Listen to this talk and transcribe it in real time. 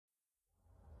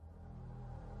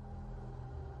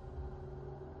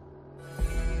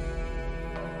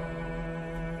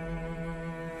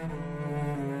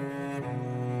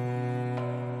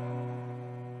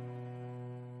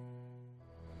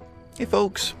Hey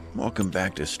folks, welcome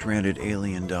back to Stranded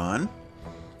Alien Dawn.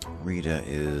 Rita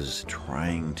is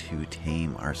trying to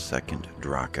tame our second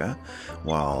Draka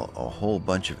while a whole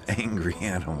bunch of angry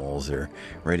animals are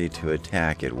ready to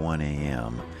attack at 1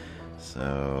 a.m.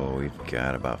 So we've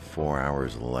got about 4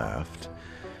 hours left.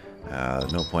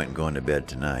 No point in going to bed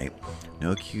tonight.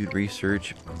 No queued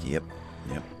research. Yep.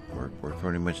 We're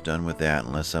pretty much done with that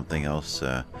unless something else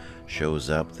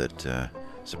shows up that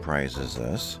surprises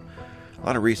us. A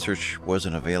lot of research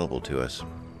wasn't available to us.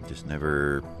 Just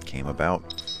never came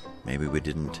about. Maybe we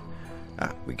didn't...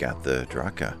 we got the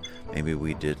Draka. Maybe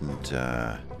we didn't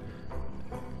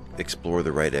explore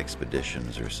the right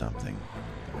expeditions or something.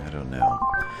 I don't know.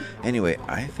 Anyway,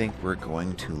 I think we're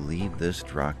going to leave this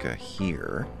Draka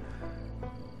here.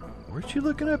 Where'd you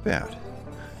looking up at?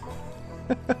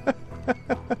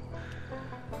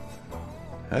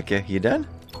 Okay, you done?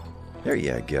 There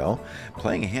you go.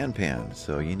 Playing a handpan,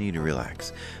 so you need to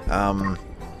relax.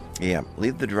 Yeah,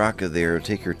 leave the Draka there. It'll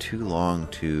take her too long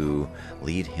to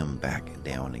lead him back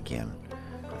down again.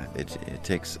 It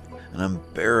takes an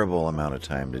unbearable amount of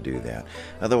time to do that.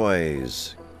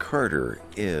 Otherwise, Carter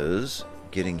is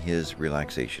getting his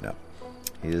relaxation up.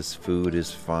 His food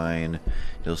is fine.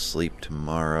 He'll sleep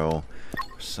tomorrow.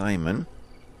 Simon,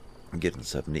 getting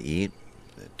something to eat.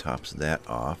 That tops that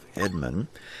off. Edmund,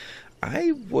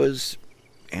 I was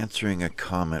answering a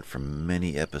comment from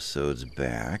many episodes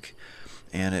back,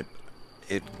 and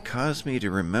it caused me to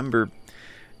remember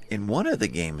in one of the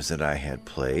games that I had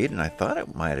played, and I thought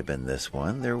it might have been this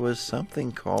one, there was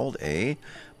something called a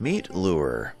meat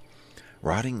lure.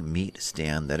 Rotting meat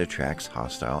stand that attracts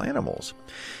hostile animals.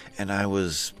 And I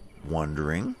was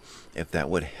wondering if that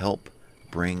would help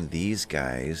bring these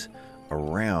guys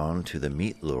around to the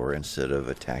meat lure instead of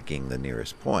attacking the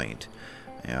nearest point.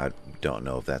 And I don't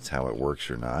know if that's how it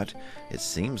works or not. It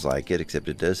seems like it, except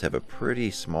it does have a pretty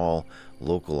small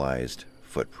localized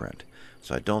footprint.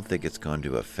 So I don't think it's going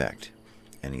to affect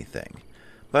anything.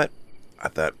 But I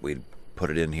thought we'd put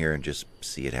it in here and just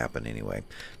see it happen anyway.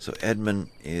 So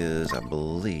Edmund is, I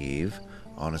believe,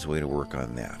 on his way to work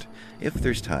on that. If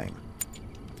there's time.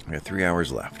 We have 3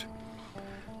 hours left.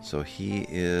 So he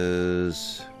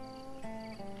is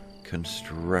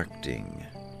constructing.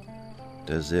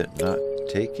 Does it not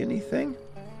take anything?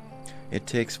 It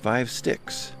takes 5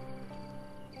 sticks.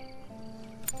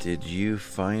 Did you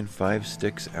find 5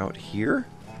 sticks out here?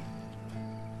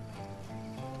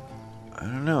 I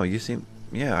don't know. You seem...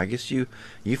 Yeah, I guess you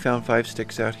found 5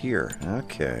 sticks out here.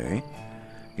 Okay.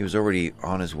 He was already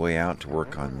on his way out to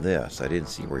work on this. I didn't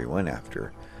see where he went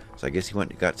after. So I guess he went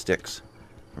and got sticks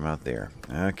from out there.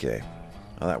 Okay.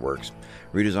 Well, that works.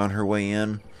 Rita's on her way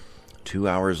in. 2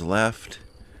 hours left.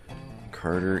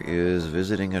 Carter is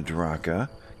visiting a Draka.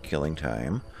 Killing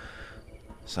time.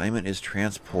 Simon is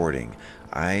transporting.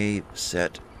 I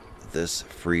set this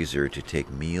freezer to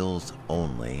take meals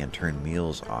only and turn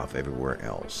meals off everywhere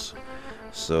else.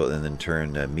 So, and then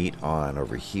turn meat on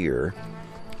over here,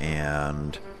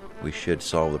 and we should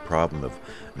solve the problem of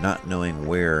not knowing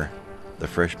where the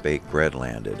fresh baked bread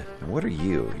landed. And what are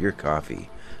you? You're coffee.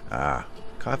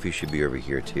 Coffee should be over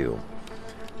here too.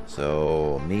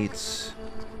 So, meats,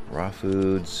 raw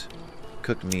foods,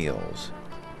 cooked meals.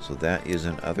 So that is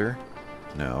an other?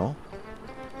 No.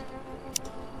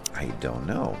 I don't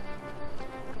know.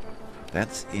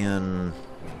 That's in...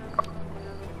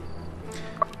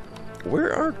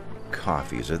 Where are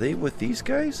coffees? Are they with these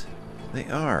guys? They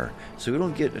are. So we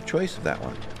don't get a choice of that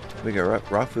one. We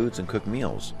got raw foods and cooked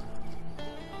meals.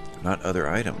 Not other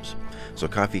items. So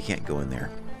coffee can't go in there.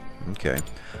 Okay.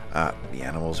 The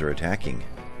animals are attacking.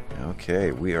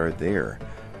 Okay, we are there.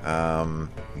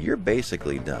 You're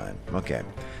basically done. Okay.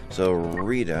 So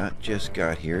Rita just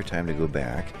got here. Time to go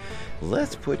back.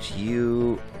 Let's put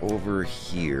you over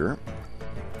here.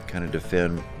 Kind of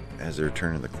defend as they're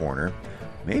turning the corner.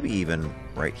 Maybe even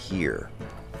right here.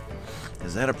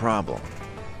 Is that a problem?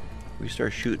 If we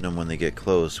start shooting them when they get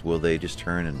close, will they just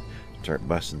turn and start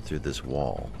busting through this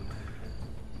wall?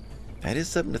 That is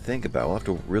something to think about. We'll have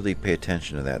to really pay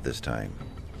attention to that this time.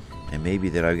 And maybe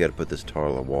that I've got to put this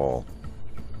taller wall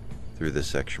through this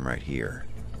section right here.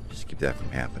 Just keep that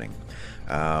from happening.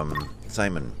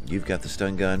 Simon, you've got the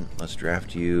stun gun. Let's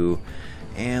draft you.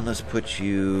 And let's put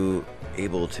you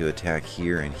able to attack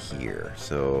here and here.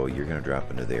 So you're going to drop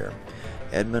into there.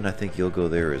 Edmund, I think you'll go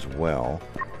there as well.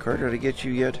 Carter, did I get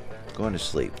you yet? Going to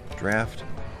sleep. Draft.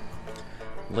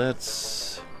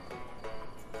 Let's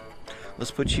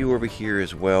put you over here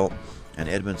as well. And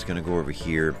Edmund's going to go over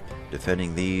here,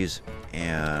 defending these,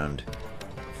 and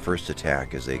first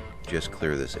attack as they just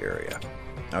clear this area.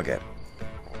 Okay.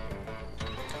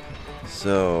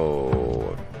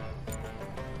 So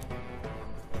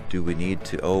do we need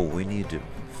to... Oh, we need to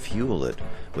fuel it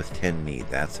with 10 meat.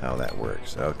 That's how that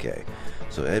works. Okay.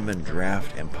 So Edmund,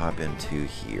 draft and pop into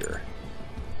here.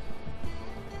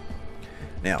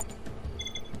 Now,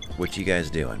 what you guys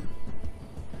doing?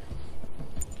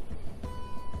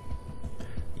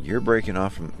 You're breaking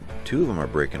off from... 2 of them are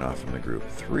breaking off from the group.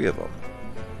 3 of them.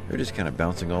 They're just kind of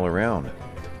bouncing all around.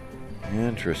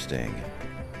 Interesting.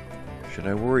 Should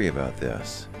I worry about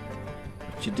this?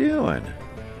 What you doing?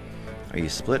 Are you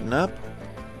splitting up?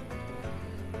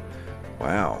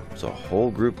 Wow. So a whole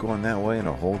group going that way and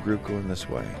a whole group going this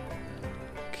way.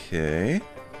 Okay.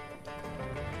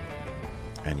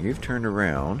 And you've turned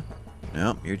around.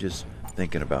 Nope, you're just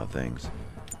thinking about things.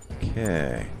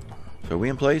 Okay. So are we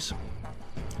in place?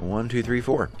 1, 2, 3,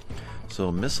 4.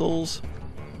 So missiles.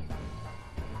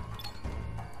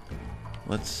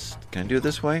 Can I do it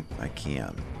this way? I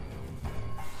can.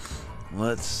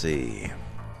 Let's see.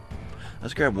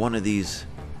 Let's grab one of these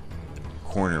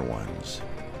corner ones.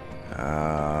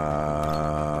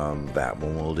 That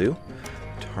one will do.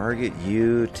 Target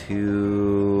you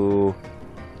to...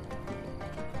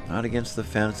 Not against the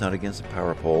fence, not against the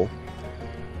power pole.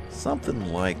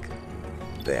 Something like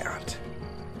that.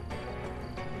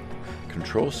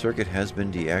 Control circuit has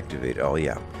been deactivated. Oh,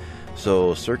 yeah.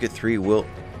 So circuit 3 will...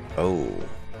 Oh,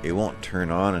 it won't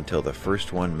turn on until the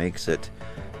first one makes it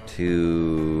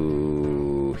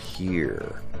to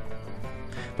here.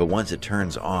 But once it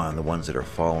turns on, the ones that are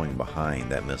following behind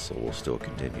that missile will still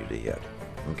continue to hit.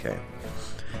 Okay.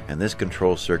 And this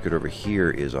control circuit over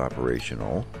here is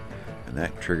operational. And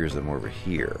that triggers them over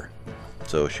here.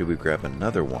 So should we grab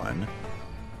another one?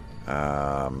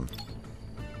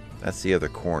 That's the other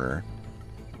corner.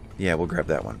 Yeah, we'll grab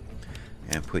that one.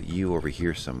 And put you over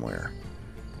here somewhere.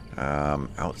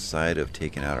 Outside of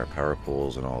taking out our power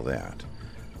poles and all that.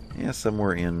 Yeah,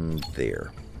 somewhere in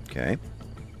there. Okay.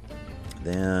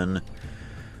 Then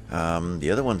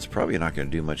the other one's probably not going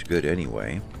to do much good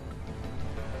anyway.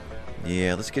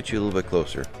 Yeah, let's get you a little bit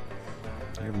closer.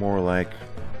 You're more like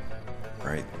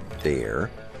right there.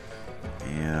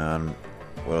 And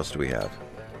what else do we have?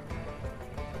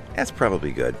 That's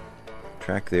probably good.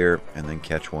 Track there and then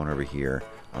catch one over here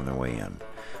on their way in.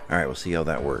 Alright, we'll see how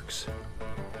that works.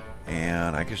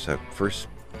 And I guess that first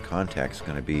contact's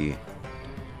going to be...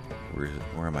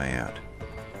 Where am I at?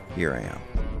 Here I am.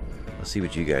 Let's see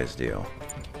what you guys do.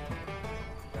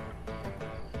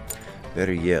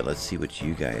 Better yet, let's see what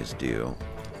you guys do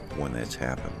when this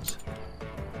happens.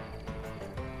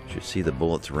 Should see the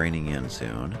bullets raining in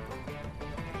soon.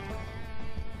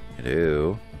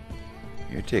 Hello.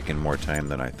 You're taking more time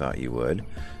than I thought you would.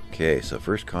 Okay, so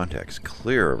first contact's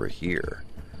clear over here.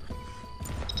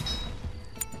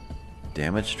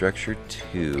 Damage structure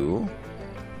 2.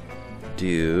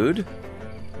 Dude.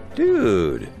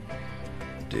 Dude.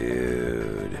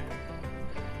 Dude.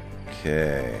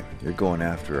 Okay, you're going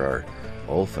after our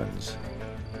Olphins.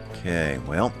 Okay,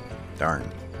 well, darn.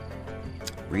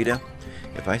 Rita,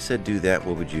 if I said do that,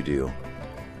 what would you do?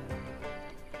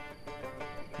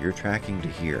 You're tracking to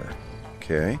here.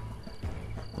 Okay.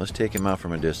 Let's take him out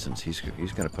from a distance. He's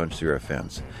going to punch through our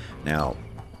fence. Now,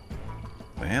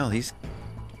 well, he's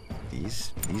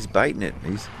biting it.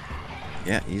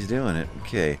 He's doing it.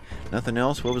 Okay. Nothing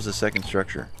else? What was the second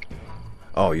structure?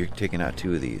 Oh, you're taking out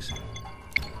 2 of these.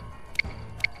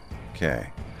 Okay.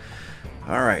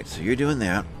 Alright, so you're doing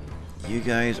that. You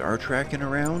guys are tracking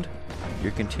around?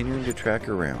 You're continuing to track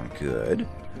around. Good.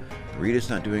 Rita's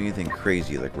not doing anything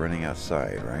crazy like running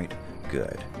outside, right?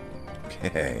 Good.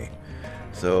 Okay.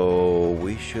 So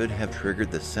we should have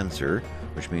triggered the sensor,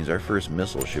 which means our first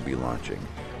missile should be launching.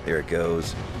 There it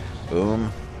goes.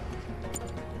 Boom.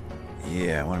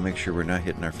 Yeah, I want to make sure we're not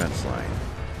hitting our fence line.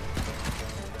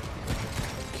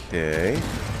 Okay.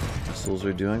 Missiles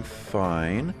are doing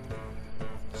fine.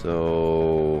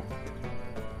 So,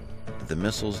 did the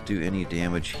missiles do any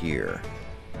damage here?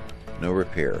 No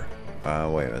repair.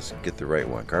 Wait, let's get the right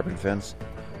one. Carbon fence?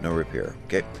 No repair.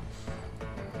 Okay.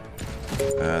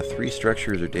 3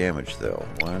 structures are damaged, though.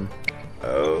 1.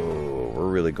 Oh, we're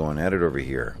really going at it over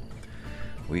here.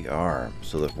 We are.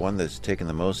 So the one that's taking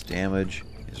the most damage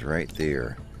is right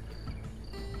there.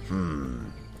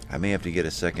 I may have to get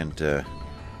a second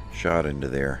shot into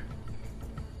there.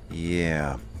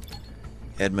 Yeah.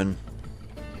 Edmund,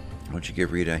 why don't you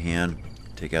give Rita a hand?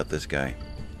 Take out this guy.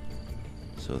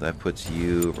 So that puts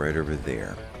you right over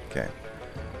there. Okay.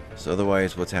 So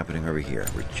otherwise, what's happening over here?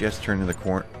 We're just turning the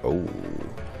corner. Oh.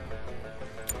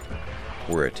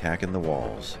 We're attacking the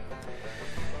walls.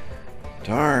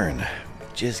 Darn.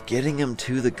 Just getting him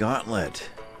to the gauntlet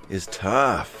is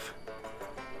tough.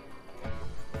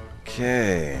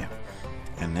 Okay.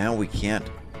 And now we can't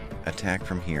attack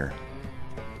from here?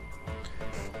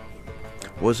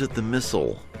 Was it the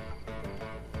missile?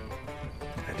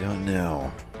 I don't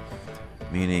know.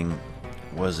 Meaning,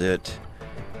 was it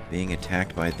being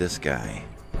attacked by this guy?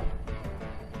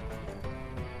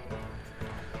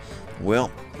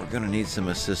 Well, we're going to need some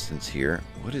assistance here.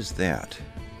 What is that?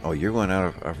 Oh, you're going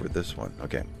out over this one.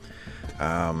 Okay.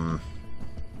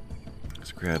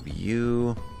 Let's grab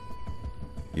you.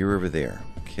 You're over there.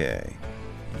 Okay.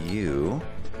 You.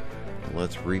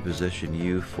 Let's reposition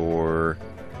you for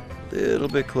a little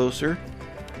bit closer.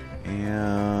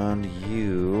 And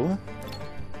you.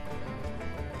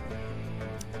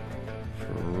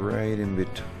 Right in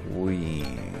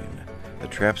between. The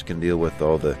traps can deal with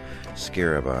all the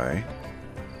scarabai.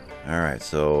 Alright,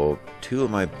 so 2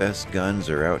 of my best guns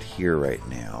are out here right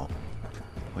now.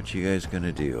 What you guys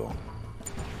gonna do?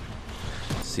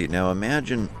 See, now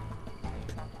imagine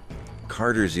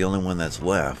Carter's the only one that's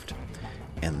left,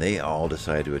 and they all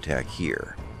decide to attack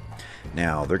here.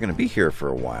 Now, they're gonna be here for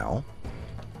a while.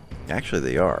 Actually,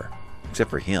 they are. Except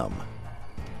for him.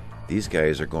 These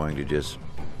guys are going to just,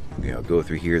 go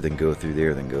through here, then go through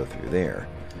there, then go through there.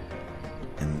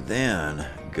 And then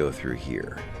go through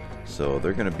here. So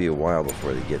they're going to be a while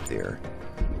before they get there.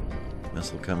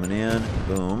 Missile coming in.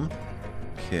 Boom.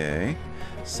 Okay.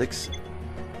 6.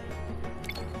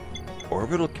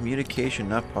 Orbital communication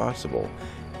not possible.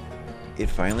 It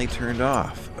finally turned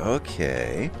off.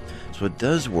 Okay. So it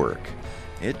does work.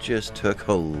 It just took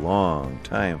a long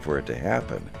time for it to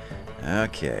happen.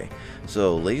 Okay.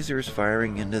 So lasers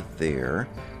firing into there.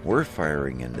 We're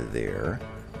firing into there,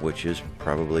 which is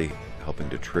probably helping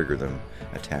to trigger them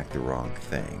attack the wrong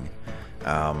thing.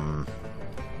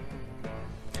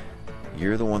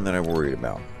 You're the one that I'm worried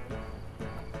about.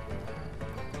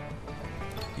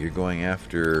 You're going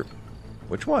after...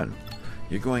 Which one?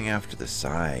 You're going after the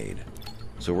side.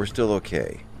 So we're still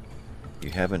okay.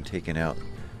 You haven't taken out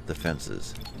the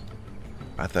fences.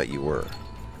 I thought you were.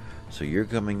 So you're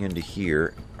coming into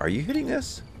here. Are you hitting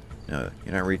this? No,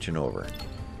 you're not reaching over.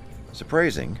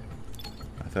 Surprising.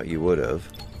 I thought you would have.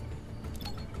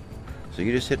 So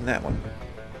you're just hitting that one.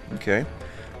 Okay.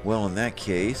 Well, in that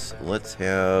case, let's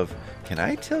have... Can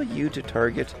I tell you to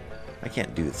target? I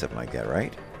can't do something like that,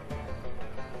 right?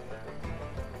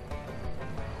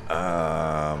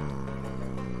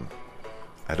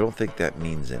 I don't think that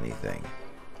means anything.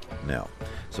 No.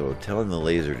 So telling the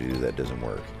laser to do that doesn't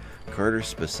work. Carter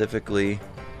specifically,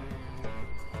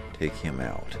 take him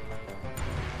out.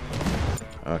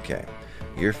 Okay.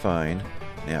 You're fine.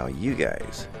 Now, you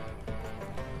guys.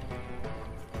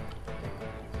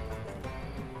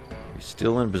 You're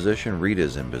still in position.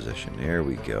 Rita's in position. There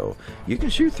we go. You can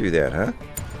shoot through that, huh?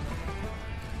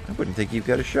 I wouldn't think you've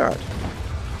got a shot.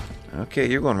 Okay,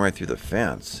 you're going right through the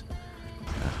fence.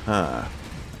 Uh-huh.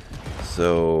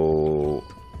 So,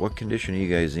 what condition are you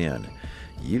guys in?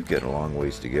 You've got a long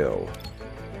ways to go.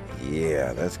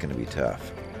 Yeah, that's going to be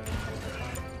tough.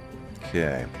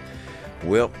 Okay.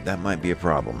 Well, that might be a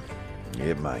problem.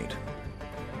 It might.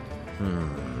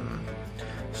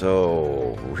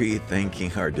 So,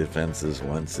 rethinking our defenses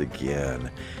once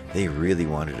again. They really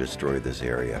want to destroy this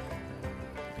area.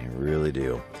 They really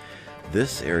do.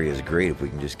 This area is great if we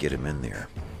can just get them in there.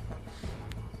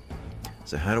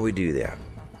 So how do we do that?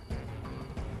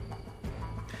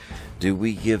 Do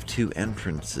we give 2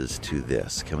 entrances to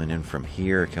this? Coming in from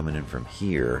here, coming in from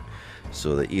here,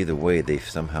 so that either way they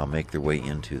somehow make their way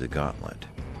into the gauntlet?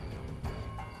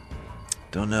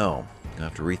 Don't know. I'll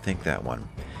have to rethink that one.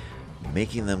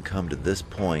 Making them come to this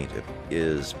point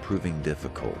is proving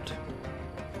difficult.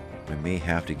 We may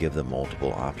have to give them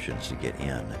multiple options to get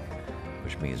in,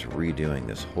 which means redoing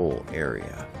this whole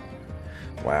area.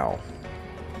 Wow.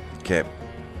 Okay.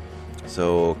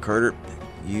 So, Carter,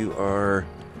 you are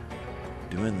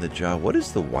doing the job. What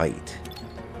is the white?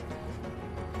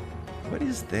 What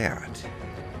is that?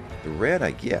 The red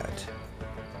I get.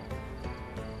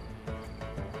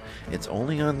 It's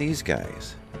only on these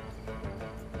guys.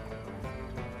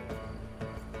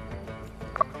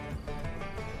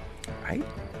 I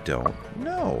don't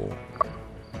know.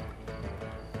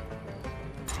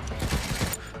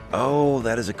 Oh,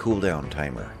 that is a cooldown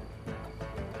timer.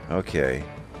 Okay.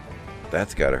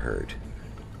 That's gotta hurt.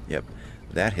 Yep.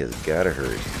 That has gotta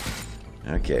hurt.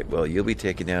 Okay, well, you'll be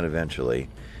taken down eventually.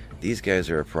 These guys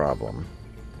are a problem.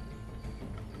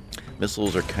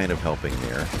 Missiles are kind of helping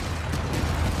there.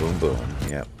 Boom, boom.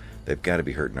 Yep. They've got to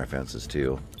be hurting our fences,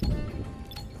 too.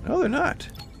 No, they're not.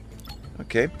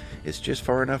 Okay. It's just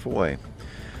far enough away.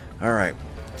 Alright.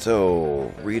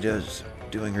 So, Rita's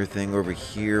doing her thing over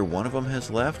here. One of them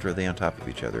has left, or are they on top of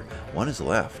each other? One is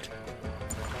left.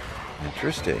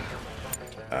 Interesting.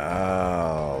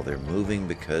 Oh, they're moving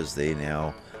because they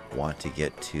now want to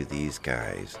get to these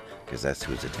guys, because that's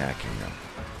who's attacking them,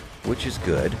 which is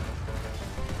good.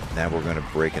 Now we're going to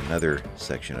break another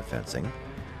section of fencing,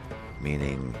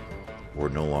 meaning we're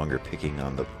no longer picking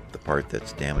on the part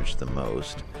that's damaged the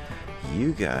most.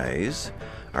 You guys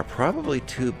are probably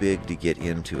too big to get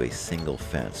into a single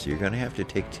fence. You're going to have to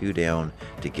take two down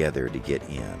together to get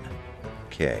in.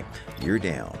 Okay, you're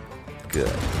down.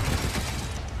 Good.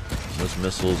 Those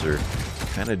missiles are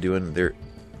kind of doing their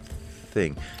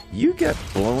thing. You got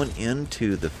blown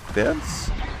into the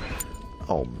fence?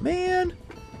 Oh, man.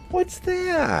 What's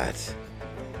that?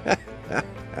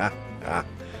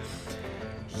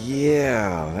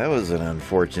 Yeah, that was an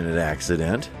unfortunate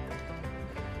accident.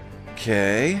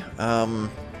 Okay,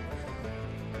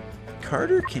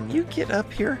 Carter, can you get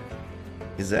up here?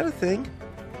 Is that a thing?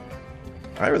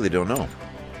 I really don't know.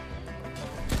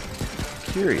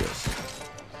 Curious.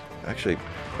 Actually,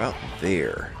 about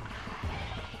there.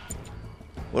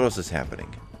 What else is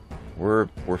happening? We're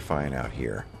fine out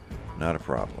here. Not a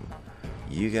problem.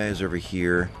 You guys over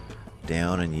here,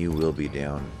 down, and you will be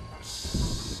down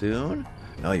soon?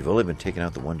 No, you've only been taking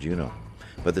out the one Juno.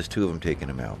 But there's two of them taking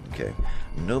him out. Okay.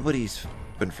 Nobody's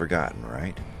been forgotten,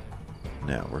 right?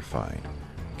 No, we're fine.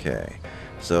 Okay.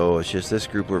 So it's just this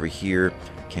group over here.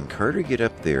 Can Carter get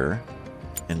up there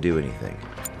and do anything?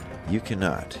 You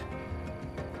cannot.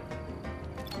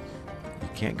 You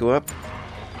can't go up?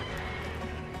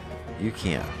 You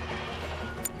can.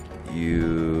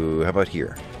 How about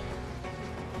here?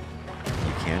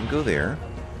 You can go there.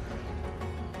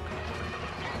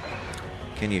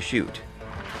 Can you shoot?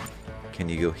 Can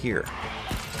you go here?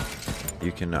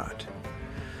 You cannot.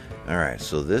 Alright,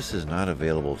 so this is not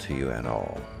available to you at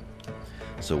all.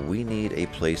 So we need a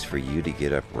place for you to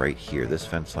get up right here. This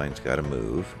fence line's got to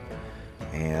move.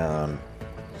 And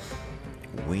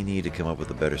we need to come up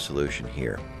with a better solution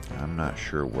here. I'm not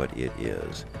sure what it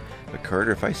is. But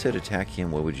Carter, if I said attack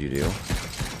him, what would you do?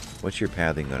 What's your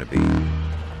pathing going to be?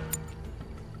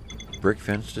 Brick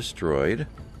fence destroyed.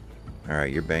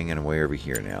 Alright, you're banging away over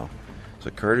here now. So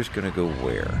Carter's going to go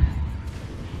where?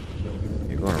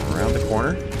 You're going around the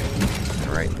corner? And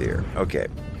right there. Okay.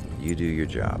 You do your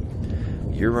job.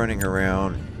 You're running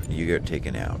around. You get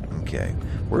taken out. Okay.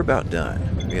 We're about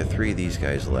done. We have 3 of these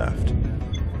guys left.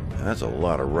 And that's a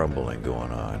lot of rumbling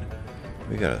going on.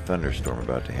 We got a thunderstorm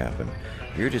about to happen.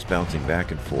 You're just bouncing back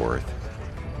and forth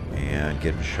and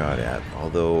getting shot at.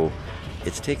 Although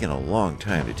it's taken a long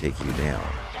time to take you down.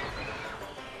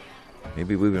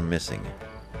 Maybe we've been missing.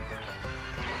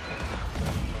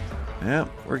 Yeah,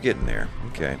 we're getting there.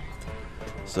 Okay.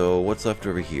 So what's left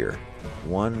over here?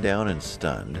 1 down and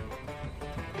stunned.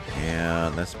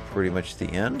 And that's pretty much the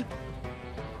end?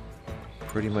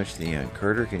 Pretty much the end.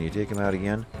 Carter, can you take him out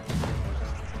again?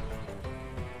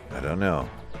 I don't know.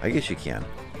 I guess you can.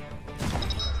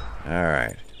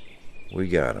 Alright. We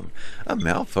got him. A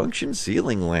malfunction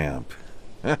ceiling lamp.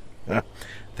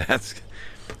 That's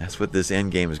what this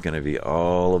end game is going to be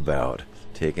all about.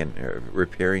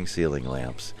 Repairing ceiling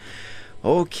lamps.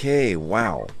 Okay,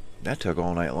 wow. That took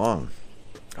all night long.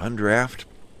 Undraft.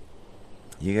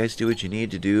 You guys do what you need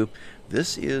to do.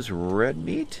 This is red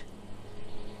meat?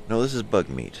 No, this is bug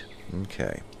meat.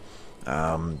 Okay.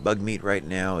 Bug meat right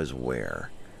now is where?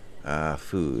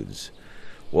 Foods.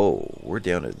 Whoa, we're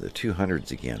down to the 200s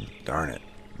again. Darn it.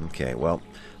 Okay, well,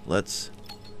 let's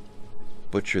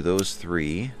butcher those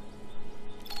 3.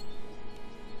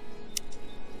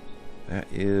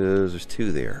 There's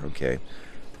 2 there. Okay.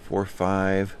 4,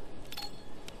 5,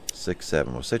 6,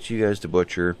 7. We'll set you guys to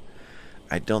butcher.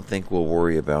 I don't think we'll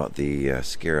worry about the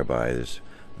scarabai. There's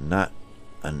not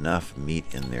enough meat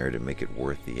in there to make it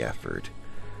worth the effort.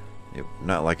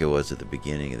 Not like it was at the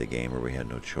beginning of the game where we had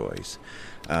no choice.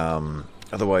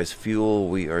 Otherwise, fuel,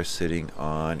 we are sitting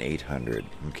on 800.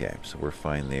 Okay, so we're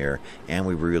fine there. And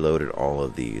we reloaded all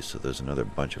of these, so there's another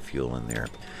bunch of fuel in there.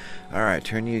 Alright,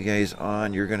 turn you guys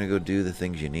on. You're going to go do the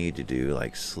things you need to do,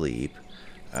 like sleep.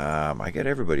 I got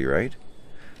everybody, right?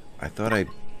 I thought I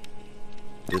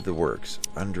did the works.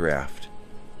 Undraft.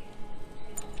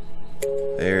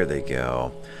 There they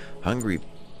go. Hungry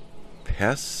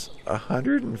pests,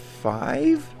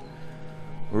 105?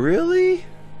 Really?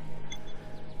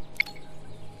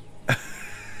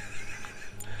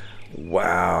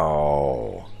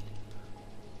 Wow.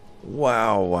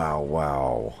 Wow, wow,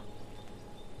 wow.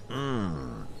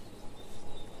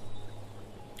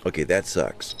 Okay, that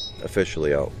sucks.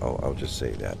 Officially, I'll just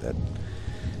say that.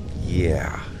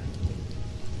 Yeah.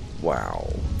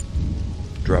 Wow.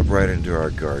 Drop right into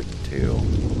our garden, too.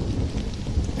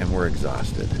 And we're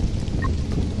exhausted.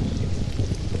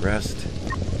 Rest,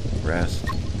 rest,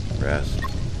 rest,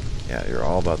 Yeah, you're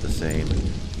all about the same.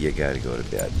 You gotta go to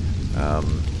bed.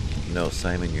 No,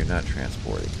 Simon, you're not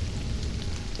transporting.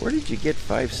 Where did you get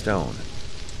 5 stone?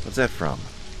 What's that from?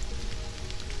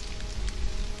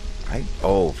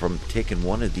 Oh, from taking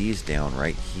one of these down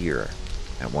right here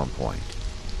at one point.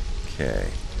 Okay.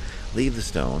 Leave the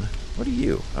stone. What are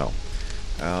you? Oh.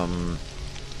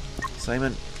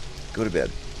 Simon, go to bed.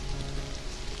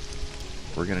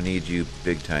 We're gonna need you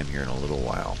big time here in a little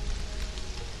while.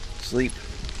 Sleep.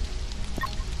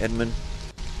 Edmund,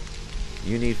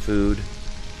 you need food,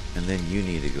 and then you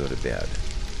need to go to bed.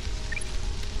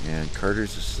 And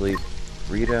Carter's asleep.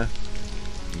 Rita,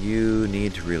 you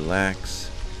need to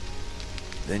relax.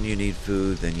 Then you need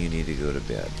food, then you need to go to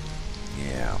bed.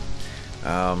 Yeah.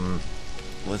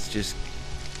 Let's just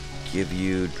give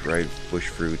you dried bush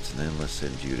fruits, and then let's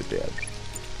send you to bed.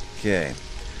 Okay.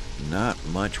 Not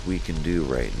much we can do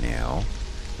right now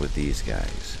with these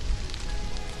guys.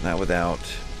 Not without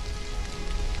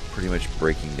pretty much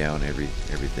breaking down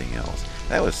everything else.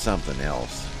 That was something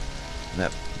else. And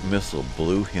that missile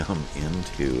blew him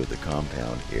into the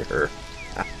compound here.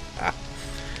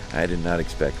 I did not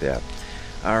expect that.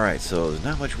 Alright, so there's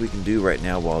not much we can do right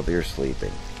now while they're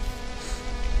sleeping.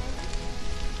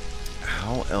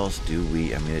 How else do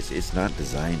we... I mean, it's not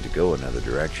designed to go another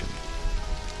direction.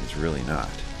 It's really not.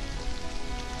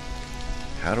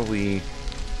 How do we...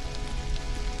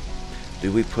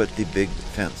 Do we put the big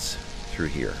fence through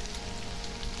here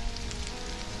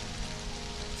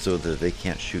so that they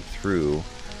can't shoot through,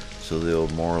 so they'll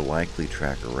more likely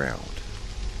track around?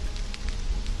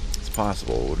 It's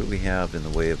possible. What do we have in the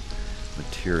way of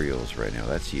materials right now?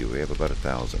 That's you. We have about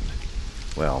 1,000.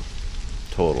 Well,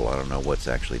 total. I don't know what's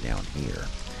actually down here.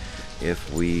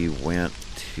 If we went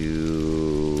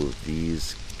to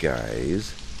these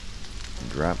guys and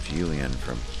dropped you in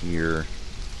from here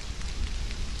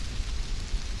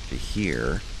to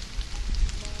here,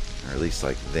 or at least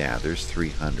like that, there's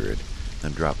 300,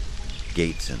 then drop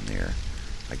gates in there.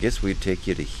 I guess we'd take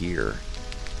you to here.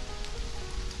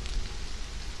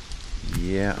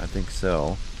 Yeah, I think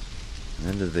so. And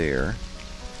then to there.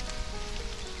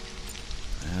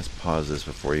 Let's pause this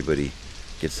before anybody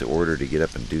gets the order to get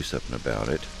up and do something about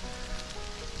it.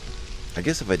 I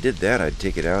guess if I did that, I'd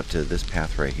take it out to this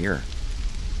path right here.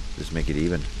 Just make it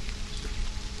even.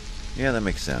 Yeah, that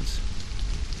makes sense.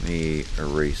 Let me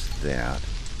erase that.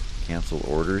 Cancel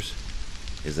orders.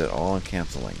 Is that all I'm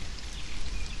canceling?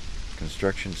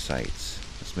 Construction sites.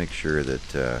 Let's make sure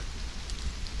that,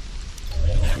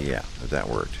 yeah, that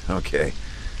worked. Okay.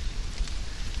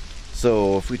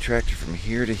 So if we tracked it from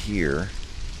here to here,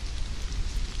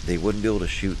 they wouldn't be able to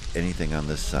shoot anything on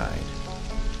this side.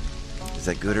 Is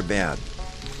that good or bad?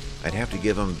 I'd have to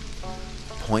give them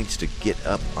points to get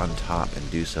up on top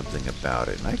and do something about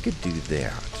it, and I could do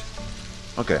that.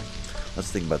 Okay,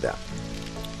 let's think about that.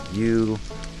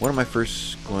 When am I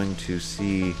first going to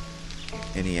see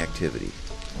any activity?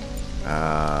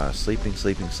 Sleeping.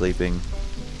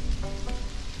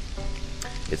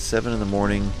 It's 7 in the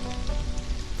morning.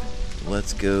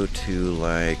 Let's go to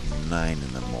like 9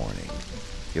 in the morning.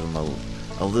 Give them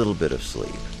a little bit of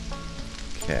sleep.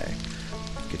 Okay.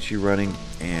 Get you running.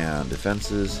 And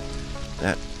defenses.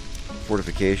 That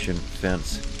fortification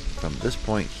fence from this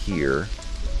point here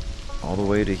all the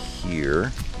way to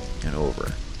here and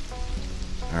over.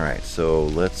 Alright, so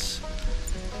let's...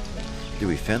 Do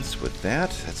we fence with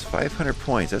that? That's 500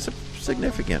 points. That's a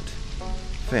significant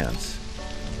fence.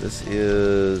 This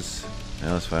is...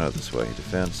 Now let's find out this way.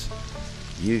 Defense.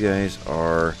 You guys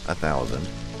are 1,000.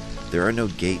 There are no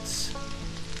gates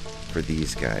for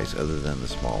these guys other than the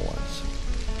small ones.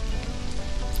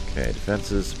 Okay,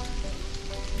 defenses.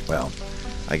 Well,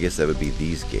 I guess that would be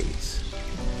these gates.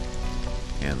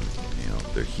 And, you know,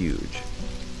 they're huge.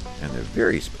 And they're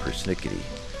very persnickety.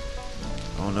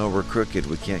 Oh no, we're crooked.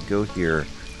 We can't go here.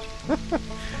 I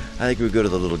think we go to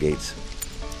the little gates.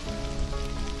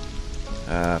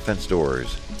 Fence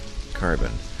doors.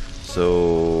 Carbon.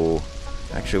 So,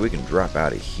 actually we can drop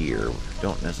out of here. We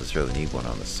don't necessarily need one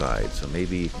on the side. So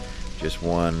maybe just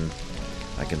one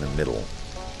like in the middle.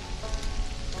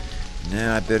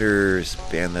 Now I better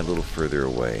span that a little further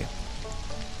away.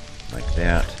 Like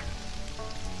that.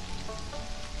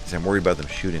 Because I'm worried about them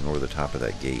shooting over the top of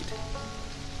that gate.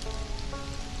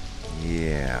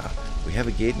 Yeah. We have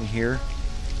a gate in here.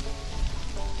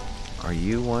 Are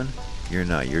you one? You're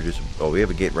not. You're just... Oh, we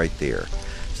have a gate right there.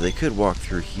 So they could walk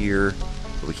through here,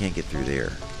 but we can't get through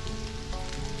there.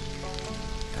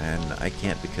 And I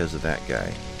can't because of that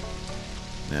guy.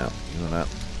 No. You will not...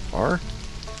 Or?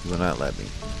 You will not let me.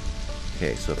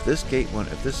 Okay, so if this gate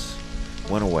went... If this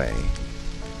went away,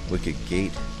 we could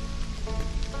gate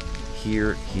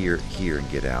here, here, here, and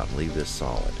get out and leave this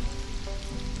solid.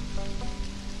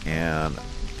 And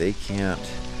they can't.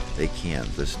 They can.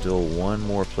 There's still one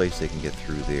more place they can get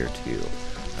through there too.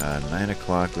 9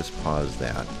 o'clock. Let's pause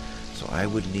that. So I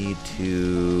would need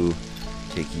to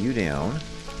take you down.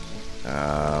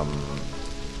 And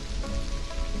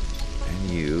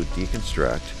you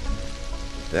deconstruct.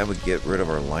 That would get rid of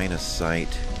our line of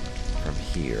sight from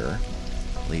here.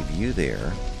 Leave you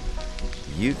there.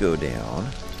 You go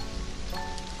down.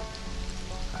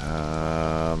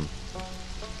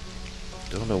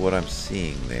 Don't know what I'm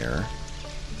seeing there,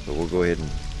 but we'll go ahead and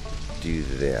do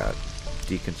that.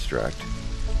 Deconstruct.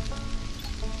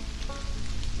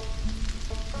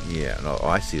 Yeah, no,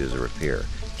 I see there's a repair.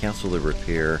 Cancel the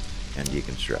repair and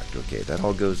deconstruct. Okay, that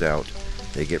all goes out.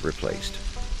 They get replaced.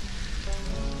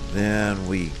 Then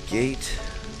we gate,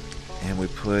 and we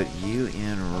put you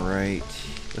in right.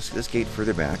 Let's gate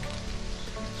further back.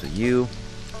 So you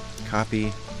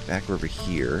copy back over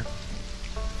here,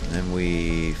 and then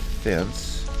we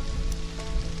fence.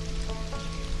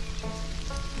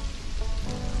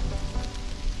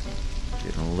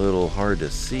 Getting a little hard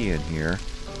to see in here.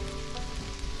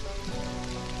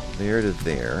 There to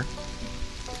there.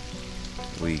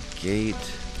 We gate.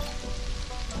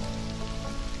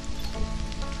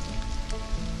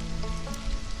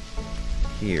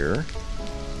 Here.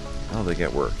 Oh, they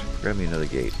got worked. Grab me another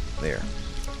gate. There.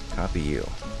 Copy you.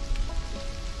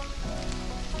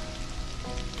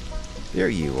 There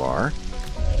you are.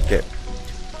 Okay.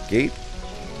 Gate.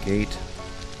 Gate.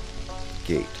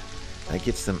 Gate. That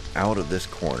gets them out of this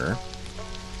corner.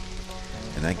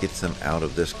 And that gets them out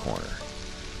of this corner.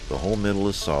 The whole middle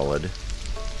is solid.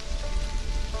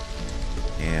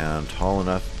 And tall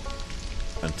enough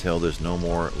until there's no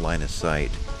more line of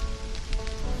sight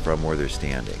from where they're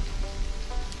standing.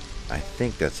 I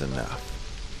think that's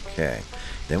enough. Okay.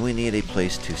 Then we need a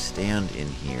place to stand in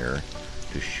here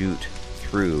to shoot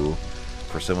through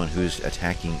for someone who's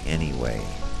attacking anyway.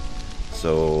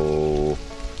 So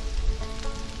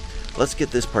let's get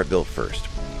this part built first.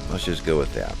 Let's just go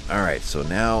with that. Alright, so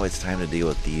now it's time to deal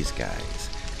with these guys.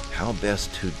 How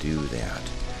best to do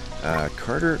that?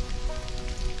 Carter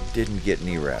didn't get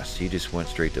any rest. He just went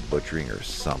straight to butchering or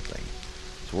something.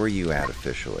 So where are you at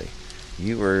officially?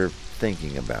 You were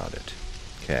thinking about it.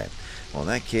 Okay. Well, in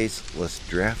that case, let's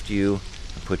draft you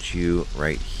and put you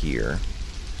right here.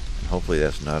 And hopefully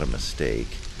that's not a mistake.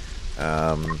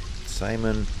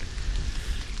 Simon,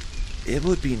 it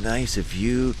would be nice if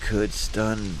you could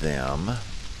stun them.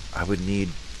 I would need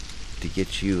to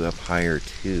get you up higher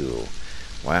too.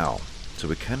 Wow. So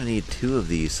we kind of need two of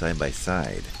these side by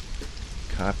side.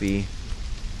 Copy.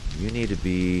 You need to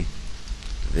be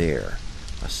there.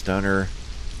 A stunner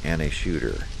and a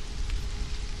shooter.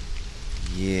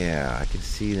 Yeah, I can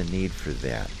see the need for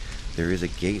that. There is a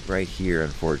gate right here,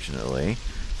 unfortunately.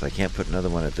 So I can't put another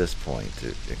one at this point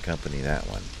to accompany that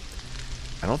one.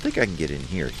 I don't think I can get in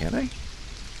here, can I?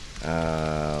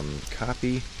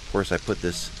 Copy. Of course, I put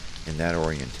this in that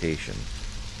orientation.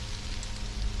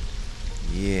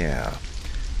 Yeah.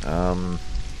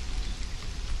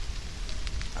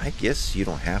 I guess you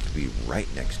don't have to be right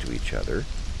next to each other.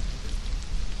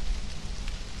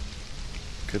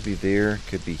 Could be there,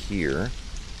 could be here.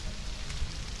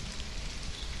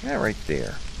 Yeah, right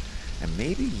there. And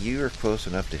maybe you are close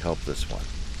enough to help this one.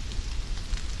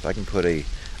 So I can put a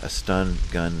stun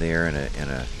gun there and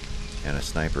a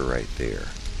sniper right there.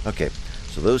 Okay,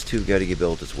 so those two got to get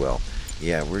built as well.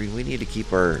 Yeah, we need to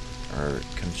keep our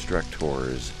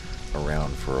constructors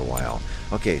around for a while.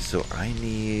 Okay, so I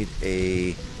need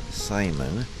a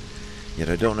Simon, yet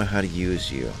I don't know how to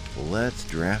use you. Let's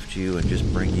draft you and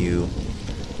just bring you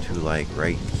to like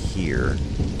right here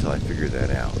until I figure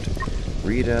that out.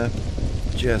 Rita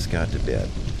just got to bed.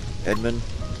 Edmund,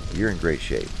 you're in great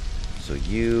shape. So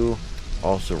you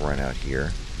also run out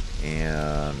here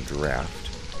and draft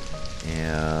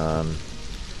and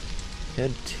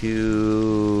head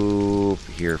to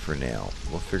here for now.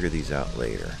 We'll figure these out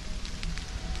later.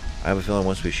 I have a feeling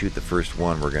once we shoot the first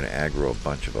one, we're going to aggro a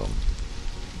bunch of them.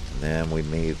 And then we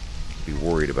may be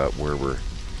worried about where we're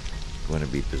going to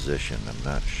be positioned. I'm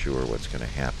not sure what's going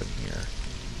to happen here.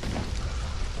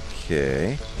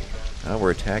 Okay. Now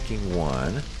we're attacking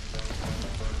one.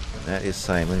 And that is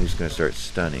Simon, who's going to start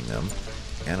stunning them.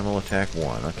 Animal attack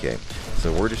one. Okay.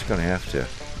 So we're just going to have to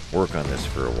work on this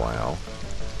for a while.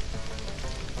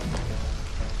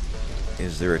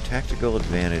 Is there a tactical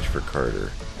advantage for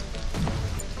Carter?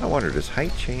 I wonder, does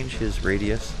height change his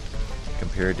radius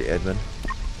compared to Edmund?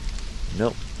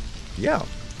 Nope. Yeah.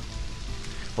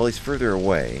 Well, he's further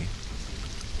away,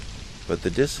 but the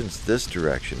distance this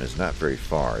direction is not very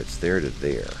far. It's there to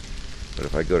there. But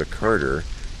if I go to Carter,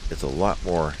 it's a lot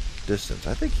more distance.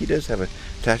 I think he does have a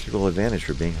tactical advantage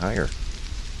for being higher.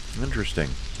 Interesting.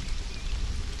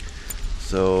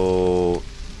 So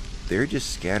they're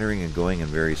just scattering and going in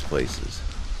various places.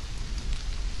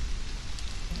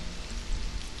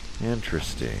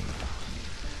 Interesting.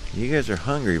 You guys are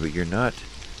hungry, but you're not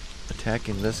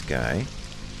attacking this guy,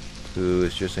 who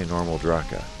is just a normal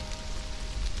Draka.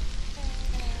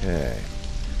 Okay.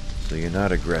 So you're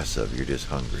not aggressive, you're just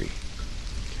hungry.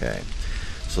 Okay.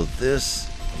 So this,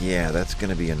 yeah, that's going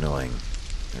to be annoying.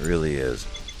 It really is.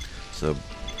 So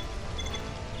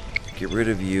get rid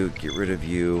of you, get rid of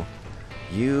you.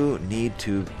 You need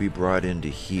to be brought into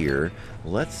here.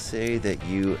 Let's say that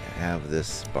you have this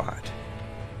spot.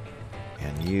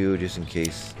 And you, just in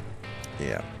case,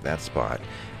 yeah, that spot.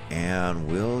 And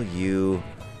will you,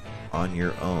 on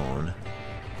your own,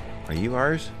 are you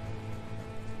ours?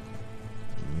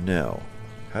 No.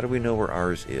 How do we know where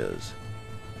ours is?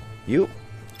 You?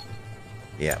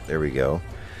 Yeah, there we go.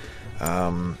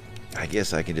 I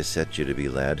guess I can just set you to be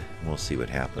led. We'll see what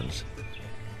happens.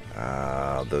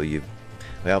 Though you,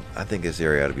 well, I think this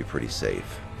area ought to be pretty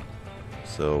safe.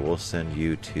 So we'll send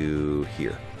you to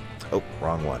here. Oh,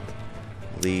 wrong one.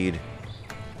 Lead,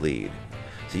 lead.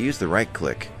 So use the right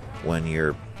click when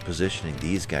you're positioning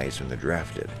these guys when they're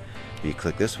drafted. If you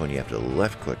click this one, you have to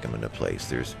left click them into place.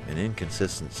 There's an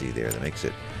inconsistency there that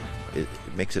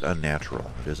makes it unnatural.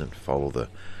 It doesn't follow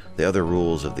the other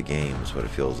rules of the game, is what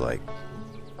it feels like.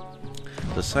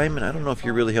 So Simon, I don't know if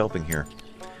you're really helping here.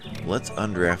 Let's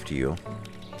undraft you.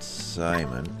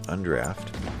 Simon,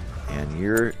 undraft. And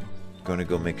you're going to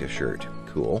go make a shirt.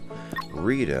 Cool.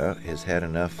 Rita has had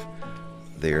enough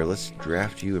there. Let's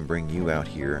draft you and bring you out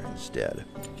here instead.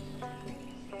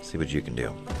 See what you can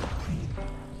do.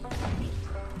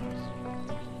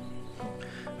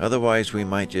 Otherwise, we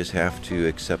might just have to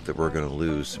accept that we're going to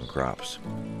lose some crops,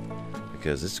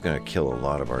 because this is going to kill a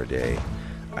lot of our day.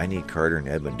 I need Carter and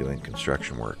Edwin doing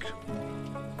construction work.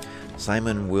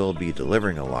 Simon will be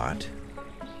delivering a lot.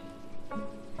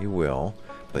 He will.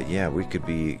 But yeah, we could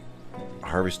be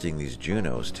harvesting these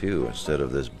Junos too, instead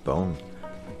of this bone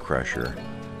crusher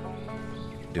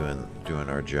doing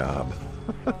our job.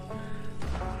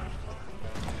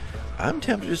 I'm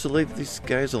tempted just to leave these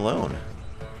guys alone.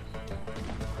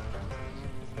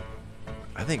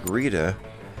 I think Rita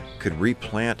could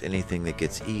replant anything that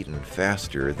gets eaten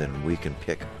faster than we can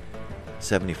pick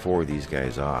 74 of these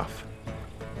guys off.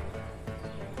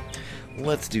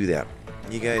 Let's do that.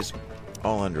 You guys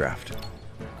all undraft.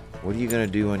 What are you going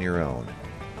to do on your own?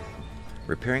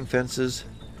 Repairing fences,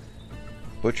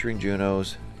 butchering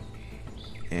Junos,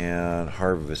 and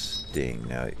harvesting.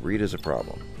 Now, Rita's a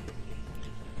problem.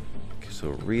 Okay, so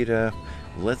Rita,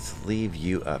 let's leave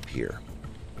you up here.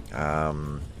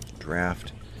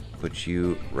 Draft, put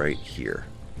you right here.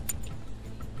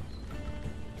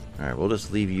 Alright, we'll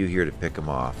just leave you here to pick them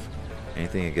off.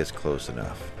 Anything that gets close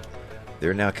enough.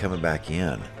 They're now coming back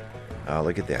in.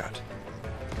 Look at that.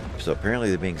 So apparently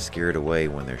they're being scared away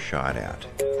when they're shot at.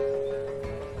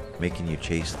 Making you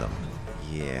chase them.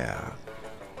 Yeah.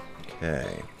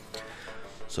 Okay.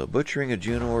 So butchering a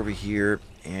Juno over here,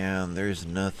 and there's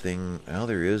nothing. Oh,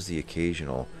 there is the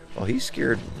occasional. Oh, he's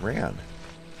scared and ran.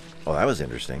 Oh, that was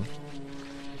interesting.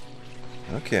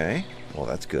 Okay. Well,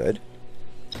 that's good.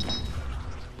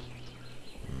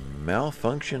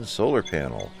 Malfunction solar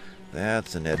panel.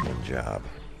 That's an Edmund job.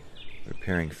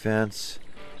 Repairing fence.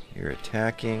 You're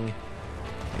attacking.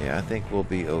 Yeah, I think we'll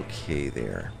be okay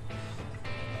there.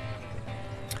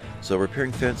 So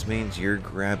repairing fence means you're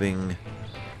grabbing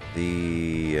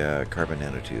the carbon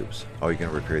nanotubes. Oh, you're going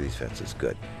to repair these fences.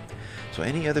 Good. So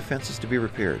any other fences to be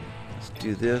repaired? Let's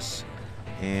do this.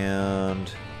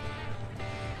 And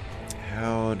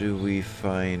how do we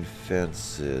find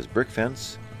fences? Brick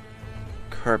fence,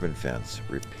 carbon fence,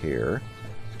 repair.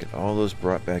 Let's get all those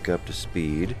brought back up to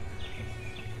speed.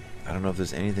 I don't know if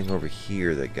there's anything over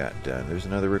here that got done. There's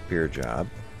another repair job.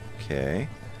 Okay.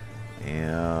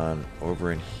 And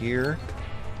over in here,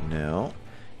 no.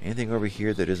 Anything over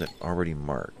here that isn't already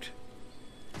marked?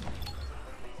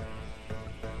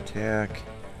 Attack.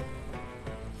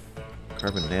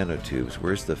 Carbon nanotubes.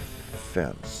 Where's the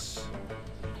fence?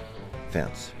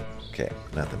 Fence. Okay,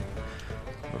 nothing.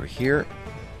 Over here,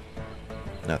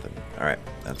 nothing. Alright,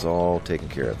 that's all taken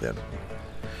care of then.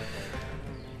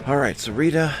 Alright, so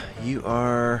Rita, you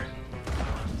are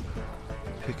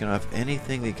picking off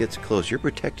anything that gets close. You're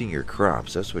protecting your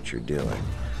crops. That's what you're doing.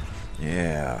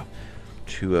 Yeah.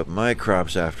 Chew up my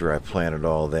crops after I planted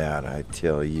all that, I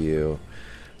tell you.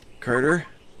 Carter,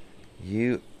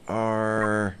 you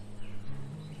are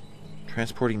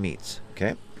transporting meats.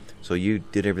 Okay. So you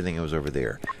did everything that was over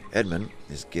there. Edmund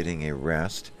is getting a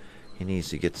rest. He needs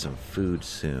to get some food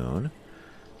soon.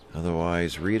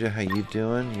 Otherwise, Rita, how you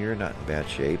doing? You're not in bad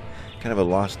shape. Kind of a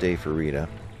lost day for Rita.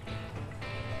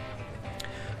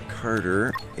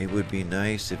 Carter, it would be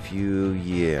nice if you,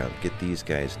 get these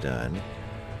guys done.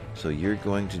 So you're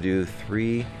going to do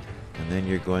 3, and then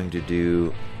you're going to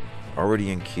do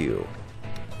already in queue.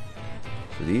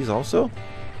 So these also?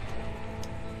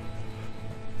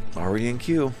 Already in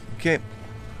queue. Okay.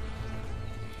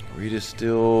 Rita's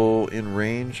still in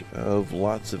range of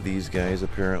lots of these guys,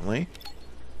 apparently.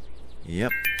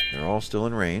 Yep, they're all still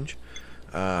in range.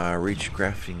 Reach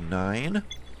crafting 9.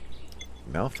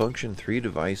 Malfunction 3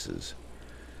 devices.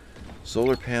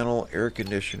 Solar panel, air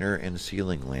conditioner, and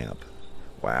ceiling lamp.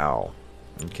 Wow.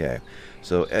 Okay.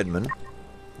 So, Edmund,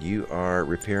 you are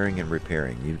repairing and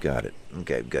repairing. You got it.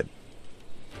 Okay, good.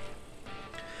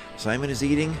 Simon is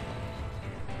eating.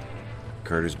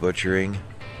 Carter's butchering.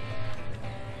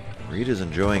 Rita's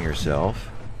enjoying herself.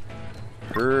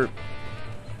 Her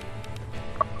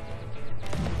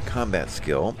combat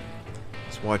skill.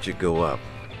 Let's watch it go up.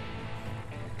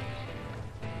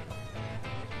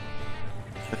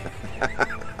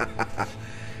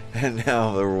 And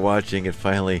now that we're watching it,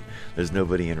 finally, there's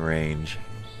nobody in range.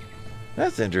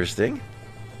 That's interesting.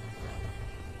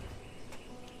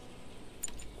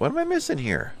 What am I missing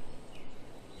here?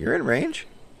 You're in range?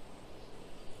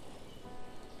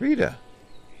 Rita.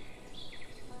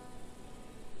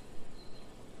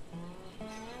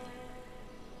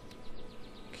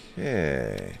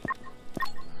 Okay.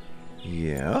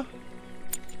 Yeah.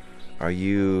 Are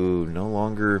you no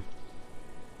longer...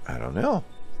 I don't know.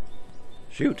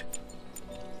 Shoot.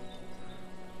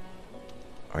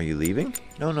 Are you leaving?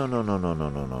 No.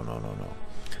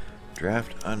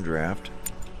 Draft, undraft.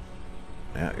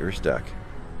 Now you're stuck.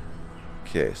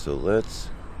 Okay, so let's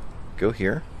go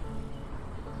here.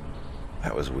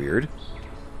 That was weird.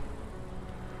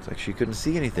 It's like she couldn't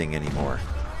see anything anymore.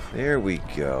 There we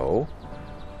go.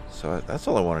 So that's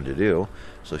all I wanted to do.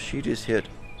 So she just hit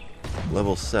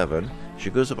level 7. She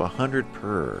goes up 100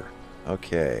 per.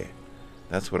 Okay.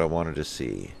 That's what I wanted to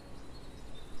see.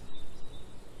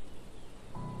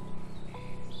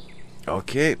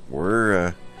 Okay,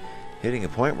 we're hitting a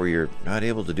point where you're not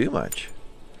able to do much.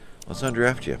 Let's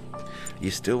undraft you.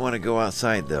 You still want to go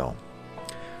outside, though.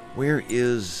 Where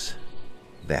is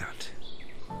that?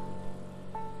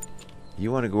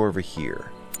 You want to go over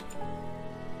here.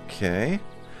 Okay.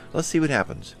 Let's see what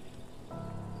happens.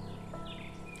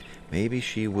 Maybe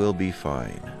she will be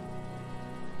fine.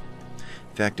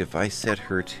 In fact, if I set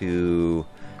her to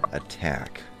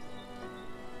attack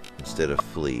instead of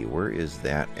flee, where is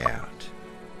that at?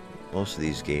 Most of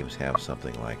these games have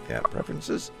something like that.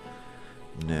 Preferences?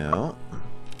 No.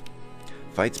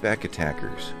 Fights back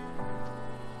attackers.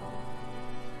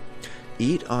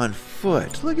 Eat on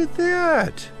foot. Look at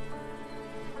that.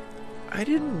 I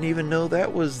didn't even know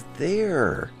that was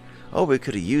there. Oh, we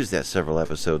could have used that several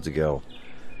episodes ago.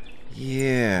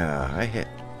 Yeah, I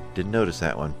didn't notice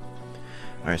that one.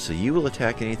 Alright, so you will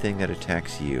attack anything that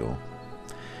attacks you.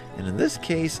 And in this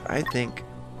case, I think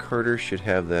Carter should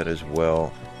have that as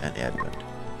well, and Edmund.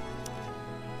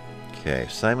 Okay,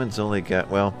 Simon's only got,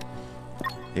 well,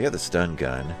 you got the stun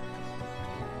gun.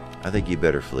 I think you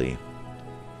better flee.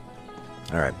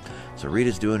 Alright, so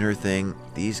Rita's doing her thing.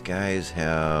 These guys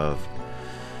have,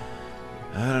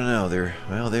 I don't know,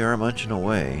 they are munching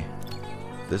away.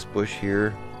 This bush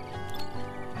here,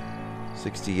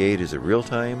 68, is it real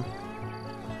time?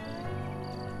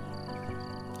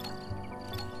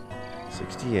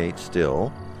 68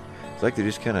 still. It's like they're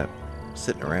just kind of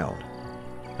sitting around.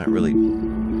 Not really.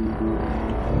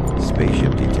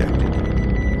 Spaceship detected.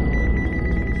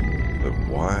 But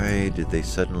why did they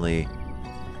suddenly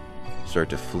start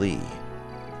to flee?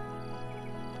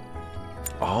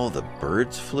 All the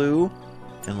birds flew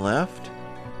and left?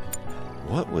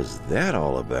 What was that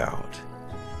all about?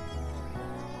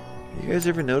 You guys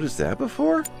ever noticed that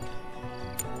before?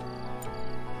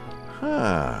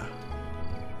 Huh.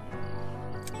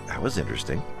 That was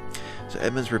interesting. So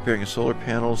Edmund's repairing a solar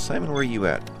panel. Simon, where are you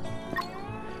at?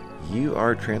 You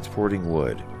are transporting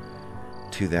wood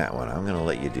to that one. I'm going to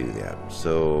let you do that.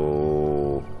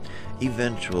 So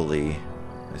eventually,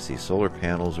 I see solar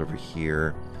panels over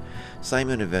here.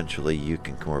 Simon, eventually you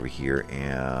can come over here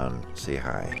and say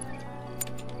hi.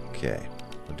 Okay,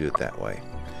 we'll do it that way.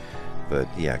 But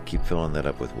yeah, keep filling that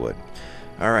up with wood.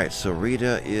 Alright, so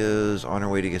Rita is on her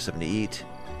way to get something to eat.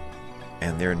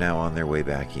 And they're now on their way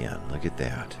back in. Look at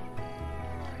that.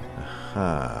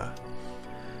 Aha.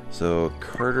 So,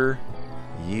 Carter,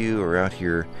 you are out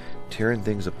here tearing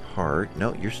things apart.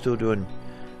 No, you're still doing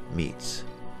meats.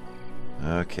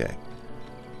 Okay.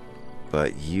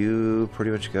 But you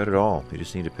pretty much got it all. You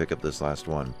just need to pick up this last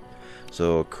one.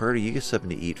 So, Carter, you get something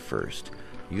to eat first.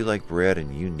 You like bread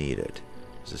and you need it.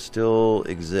 Does it still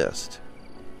exist?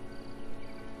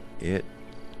 It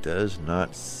does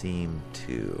not seem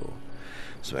to.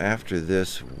 So after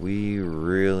this, we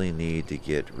really need to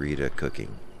get Rita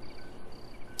cooking.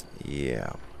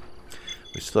 Yeah.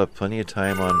 We still have plenty of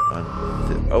time on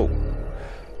the... Oh!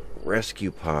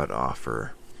 Rescue pod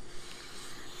offer.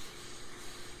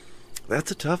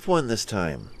 That's a tough one this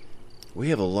time. We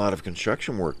have a lot of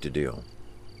construction work to do.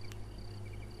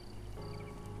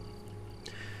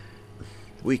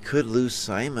 We could lose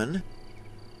Simon.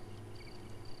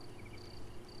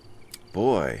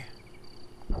 Boy.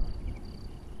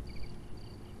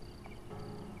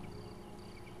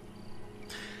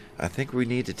 I think we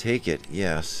need to take it,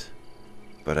 yes.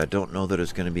 But I don't know that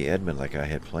it's going to be Edmund like I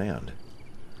had planned.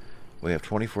 We have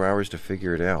 24 hours to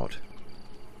figure it out.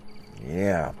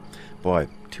 Yeah. Boy,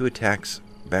 2 attacks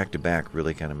back to back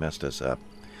really kind of messed us up.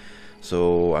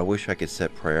 So I wish I could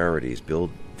set priorities.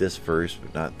 Build this first,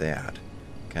 but not that.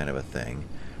 Kind of a thing.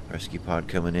 Rescue pod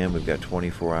coming in. We've got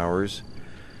 24 hours.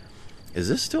 Is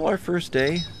this still our first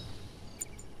day?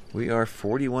 We are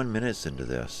 41 minutes into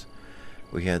this.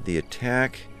 We had the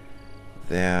attack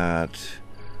that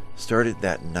started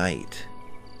that night.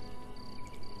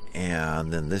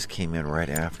 And then this came in right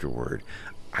afterward.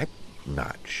 I'm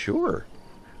not sure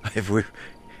if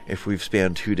we've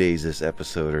spanned 2 days this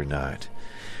episode or not.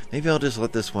 Maybe I'll just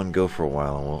let this one go for a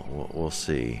while and we'll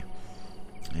see.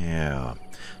 Yeah.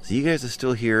 So you guys are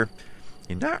still here.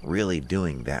 You're not really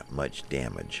doing that much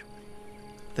damage.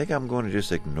 I think I'm going to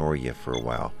just ignore you for a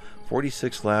while.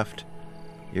 46 left.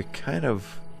 You're kind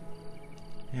of...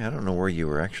 Yeah, I don't know where you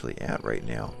were actually at right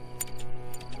now.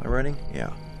 Am I running?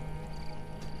 Yeah.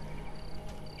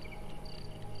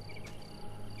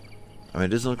 I mean, it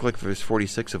doesn't look like there's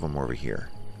 46 of them over here.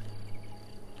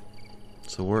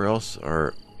 So where else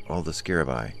are all the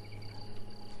scarabai?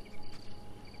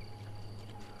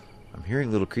 I'm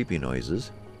hearing little creepy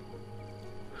noises.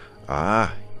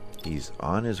 Ah, he's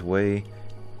on his way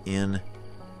in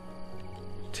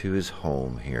to his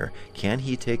home here. Can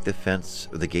he take the fence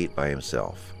or the gate by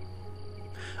himself?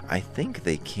 I think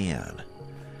they can.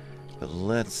 But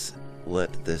let's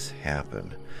let this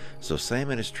happen. So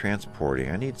Simon is transporting.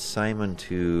 I need Simon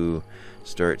to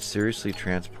start seriously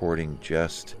transporting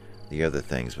just the other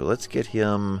things. But let's get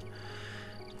him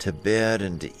to bed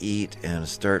and to eat and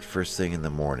start first thing in the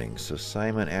morning. So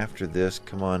Simon, after this,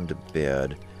 come on to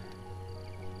bed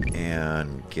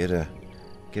and get a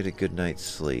good night's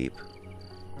sleep.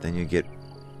 Then you get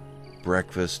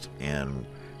breakfast and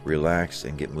relax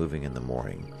and get moving in the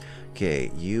morning.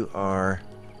 Okay, you are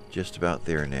just about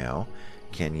there now.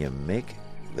 Can you make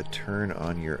the turn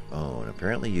on your own?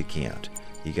 Apparently you can't.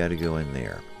 You got to go in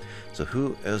there. So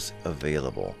who is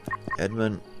available?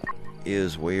 Edmund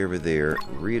is way over there.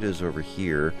 Rita's over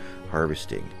here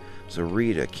harvesting. So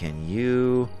Rita, can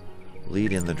you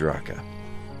lead in the Draka?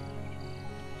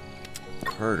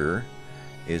 Carter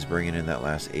is bringing in that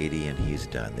last 80 and he's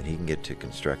done. Then he can get to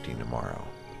constructing tomorrow.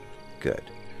 Good.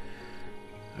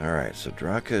 Alright, so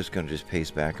Draka is going to just pace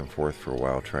back and forth for a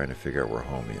while trying to figure out where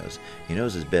home is. He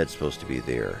knows his bed's supposed to be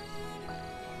there.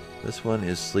 This one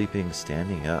is sleeping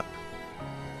standing up.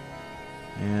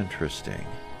 Interesting.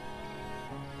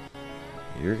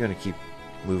 You're going to keep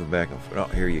moving back and forth.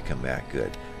 Oh, here you come back.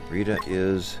 Good. Rita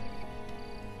is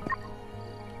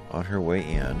on her way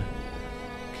in.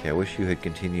 Okay, I wish you had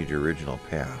continued your original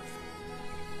path.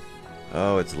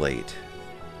 Oh, it's late.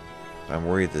 I'm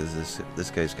worried that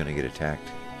this guy's going to get attacked.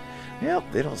 Well,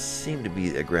 they don't seem to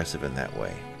be aggressive in that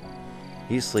way.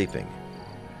 He's sleeping.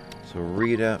 So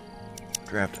Rita,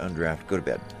 draft, undraft, go to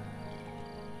bed.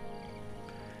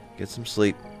 Get some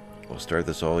sleep. We'll start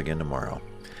this all again tomorrow.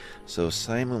 So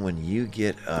Simon, when you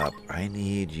get up, I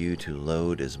need you to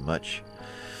load as much...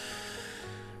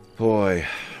 Boy,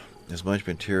 as much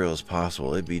material as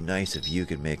possible. It'd be nice if you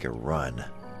could make a run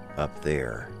up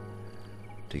there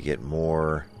to get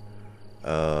more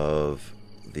of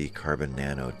the carbon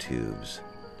nanotubes.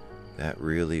 That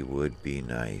really would be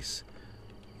nice.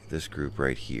 This group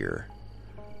right here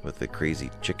with the crazy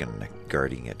chicken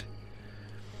guarding it.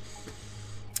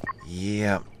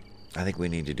 Yeah, I think we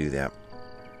need to do that.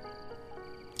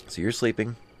 So you're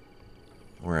sleeping.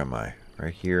 Where am I?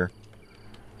 Right here.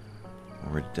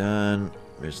 We're done.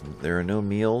 There are no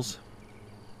meals.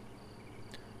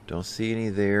 Don't see any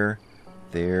there.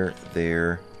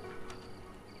 There.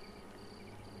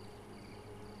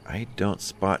 I don't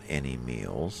spot any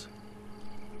meals.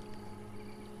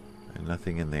 And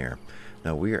nothing in there.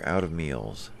 No, we are out of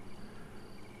meals.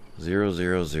 0,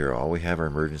 0, 0. All we have are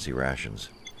emergency rations.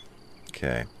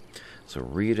 Okay. So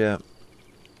Rita,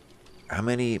 how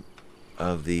many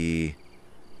of the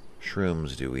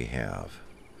shrooms do we have?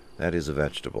 That is a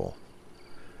vegetable.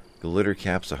 Glitter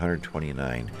cap's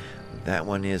 129. That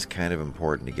one is kind of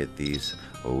important to get these.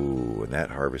 Oh, and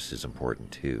that harvest is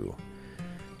important too.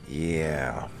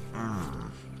 Yeah.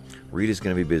 Rita's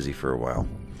going to be busy for a while.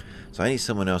 So I need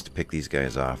someone else to pick these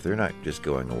guys off. They're not just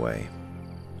going away.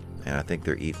 And I think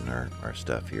they're eating our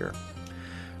stuff here.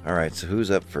 Alright, so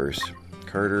who's up first?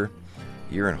 Carter,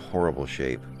 you're in horrible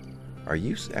shape. Are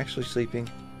you actually sleeping?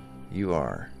 You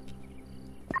are.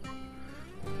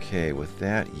 Okay, with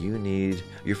that, you need...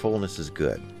 Your fullness is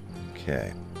good.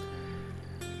 Okay.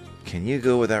 Can you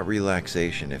go without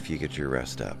relaxation if you get your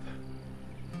rest up?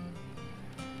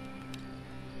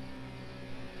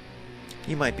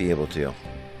 You might be able to.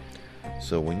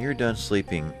 So when you're done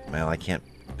sleeping, well, I can't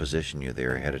position you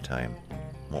there ahead of time.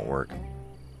 Won't work.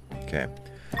 Okay.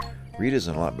 Rita's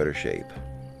in a lot better shape,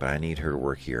 but I need her to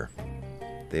work here.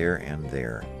 There and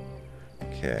there.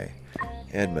 Okay.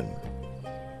 Edmund,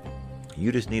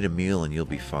 you just need a meal and you'll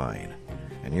be fine.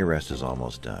 And your rest is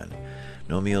almost done.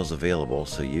 No meals available,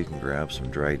 so you can grab some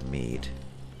dried meat.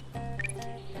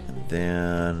 And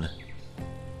then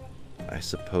I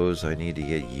suppose I need to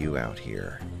get you out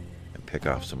here and pick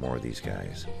off some more of these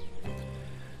guys.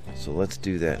 So let's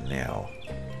do that now.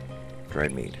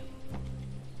 Dried meat.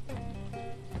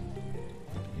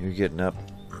 You're getting up.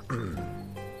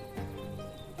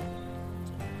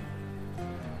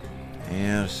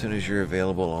 And as soon as you're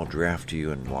available, I'll draft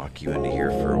you and lock you into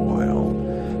here for a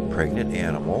while. Pregnant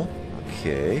animal.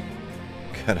 Okay.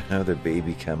 Got another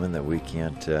baby coming that we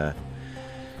can't,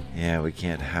 we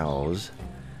can't house.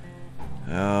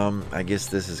 I guess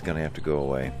this is going to have to go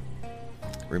away.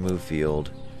 Remove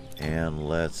field. And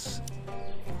let's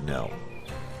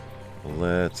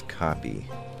copy.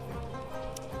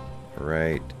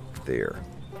 Right there.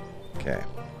 Okay.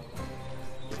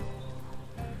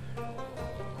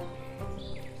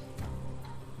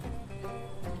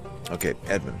 Okay,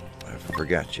 Edmund, I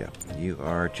forgot you. You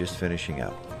are just finishing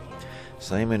up.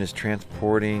 Simon is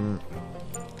transporting.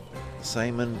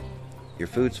 Simon, your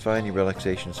food's fine, your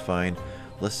relaxation's fine.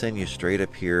 Let's send you straight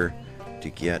up here to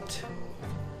get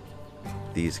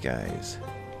these guys.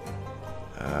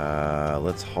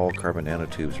 Let's haul carbon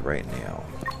nanotubes right now.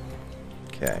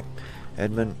 Okay.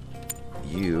 Edmund,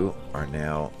 you are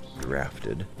now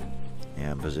drafted.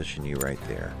 And position you right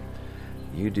there.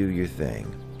 You do your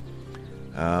thing.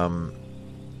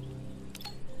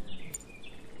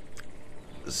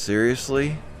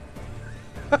 Seriously?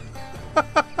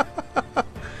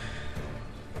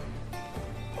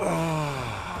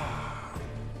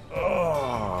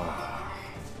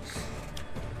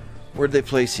 Where'd they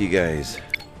place you guys?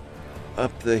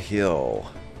 Up the hill.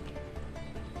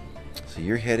 So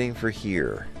you're heading for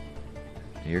here.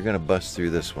 You're gonna bust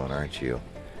through this one, aren't you?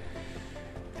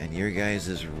 And your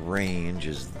guys' range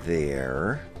is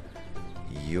there.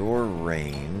 Your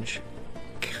range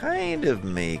kind of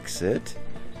makes it.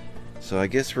 So I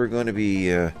guess we're going to be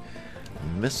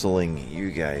missiling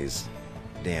you guys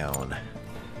down.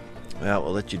 Well,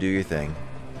 we'll let you do your thing.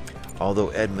 Although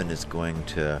Edmund is going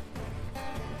to...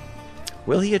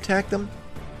 Will he attack them?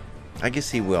 I guess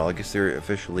he will. I guess they're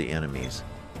officially enemies.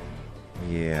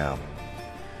 Yeah.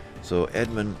 So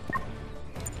Edmund,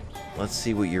 let's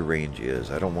see what your range is.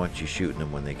 I don't want you shooting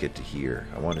them when they get to here.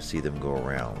 I want to see them go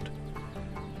around.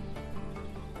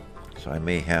 So I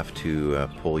may have to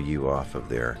pull you off of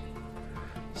there.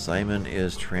 Simon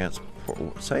is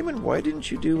Simon, why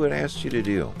didn't you do what I asked you to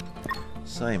do?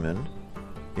 Simon,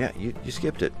 yeah, you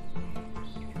skipped it.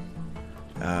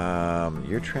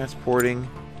 You're transporting.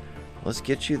 Let's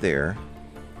get you there.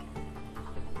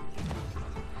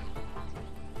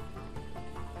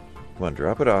 Come on,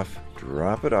 drop it off.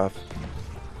 Drop it off.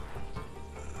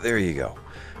 There you go.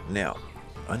 Now,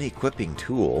 unequipping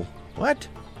tool. What?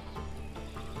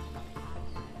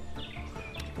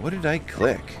 What did I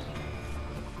click?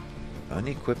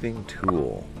 Unequipping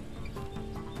tool.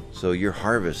 So your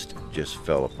harvest just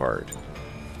fell apart.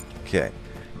 Okay.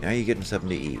 Now you're getting something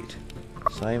to eat.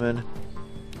 Simon.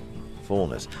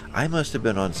 Fullness. I must have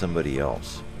been on somebody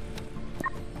else.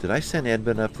 Did I send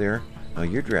Edmund up there? No,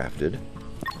 you're drafted.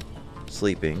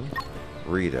 Sleeping.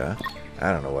 Rita.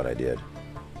 I don't know what I did.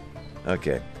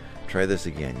 Okay. Try this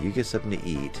again. You get something to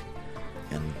eat.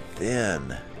 And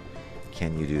then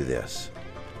can you do this?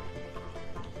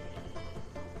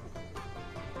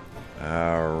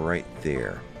 Right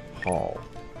there. Haul.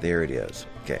 There it is.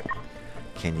 Okay.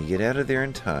 Can you get out of there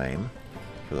in time?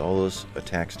 for all those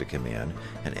attacks to come in.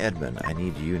 And Edmund, I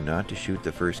need you not to shoot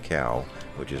the first cow,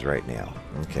 which is right now.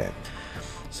 Okay.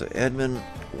 So Edmund,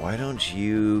 why don't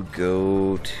you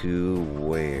go to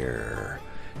where?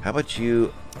 How about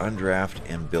you undraft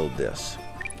and build this?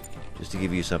 Just to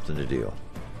give you something to do.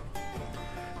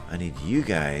 I need you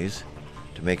guys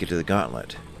to make it to the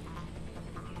gauntlet.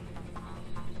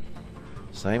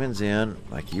 Simon's in,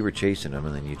 like you were chasing him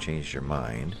and then you changed your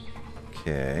mind.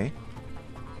 Okay.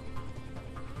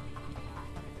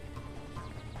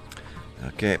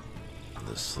 Okay.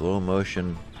 The slow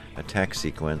motion attack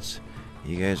sequence.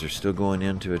 You guys are still going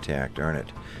in to attack, darn it.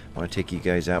 I want to take you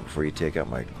guys out before you take out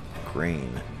my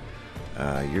grain.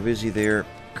 You're busy there.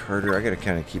 Carter, I got to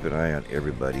kind of keep an eye on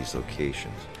everybody's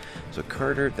locations. So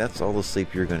Carter, that's all the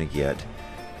sleep you're going to get.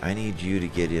 I need you to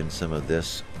get in some of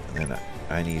this, and then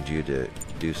I need you to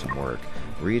do some work.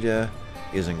 Rita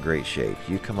is in great shape.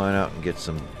 You come on out and get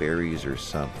some berries or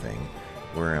something.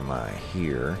 Where am I?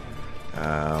 Here.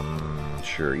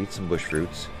 Sure, eat some bush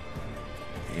fruits.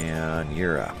 And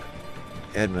you're up.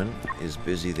 Edmund is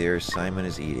busy there. Simon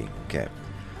is eating. Okay.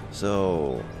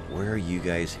 So, where are you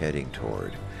guys heading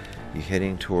toward? You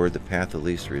heading toward the path of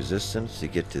least resistance to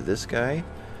get to this guy?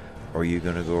 Or are you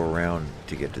going to go around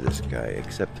to get to this guy?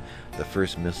 Except the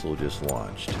first missile just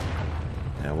launched.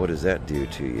 Now, what does that do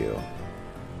to you?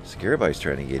 Scaraby's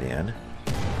trying to get in.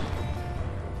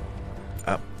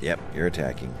 Oh, yep, you're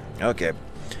attacking. Okay.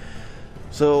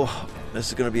 So, this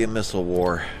is going to be a missile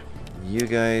war. You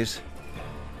guys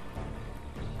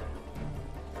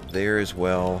there as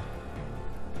well.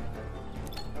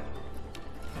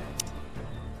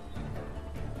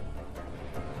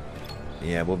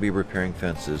 Yeah, we'll be repairing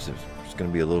fences. It's going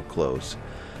to be a little close.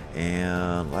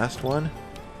 And last one.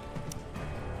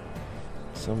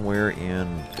 Somewhere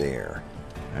in there.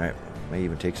 Alright, may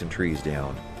even take some trees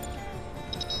down.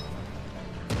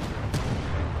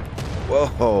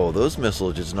 Whoa, those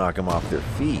missiles just knock them off their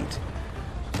feet.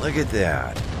 Look at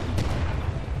that.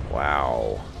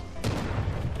 Wow.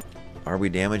 Are we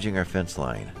damaging our fence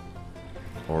line?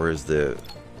 Or is the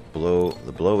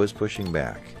blow is pushing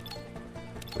back?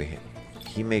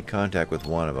 He made contact with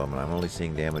one of them, and I'm only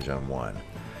seeing damage on one.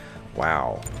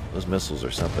 Wow, those missiles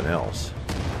are something else.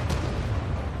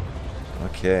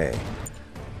 Okay.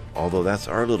 Although that's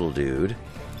our little dude.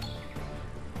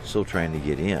 Still trying to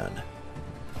get in.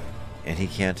 And he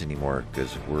can't anymore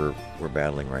because we're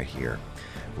battling right here.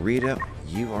 Rita,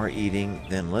 you are eating.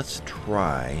 Then let's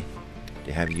try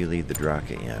to have you lead the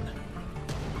Draka in.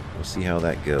 We'll see how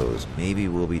that goes. Maybe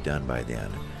we'll be done by then.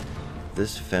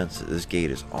 This fence, this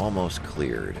gate is almost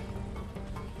cleared.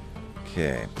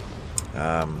 Okay.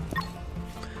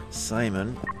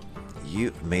 Simon,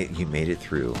 you made it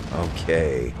through.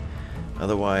 Okay.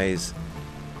 Otherwise,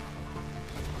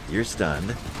 you're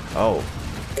stunned. Oh,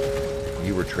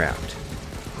 you were trapped.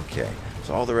 Okay.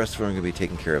 So all the rest of them are going to be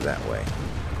taken care of that way.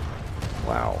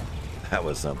 Wow. That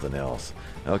was something else.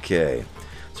 Okay.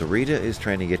 So Rita is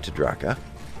trying to get to Draka.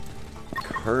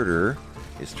 Carter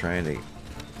is trying to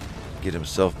get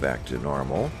himself back to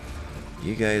normal.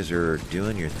 You guys are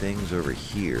doing your things over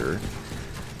here.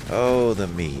 Oh, the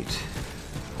meat.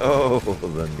 Oh,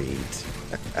 the meat.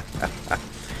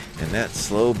 And that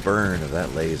slow burn of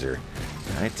that laser.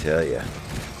 I tell you.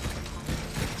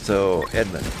 So,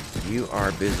 Edmund, you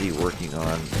are busy working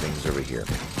on things over here.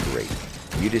 Great.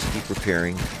 You just keep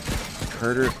repairing.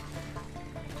 Carter,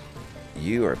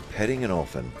 you are petting an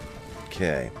orphan.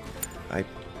 Okay.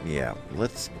 Yeah,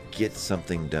 let's get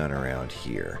something done around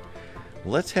here.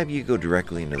 Let's have you go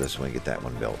directly into this one and get that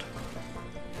one built.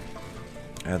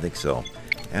 I think so.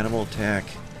 Animal attack.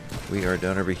 We are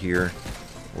done over here.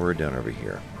 We're done over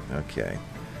here. Okay.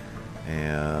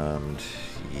 And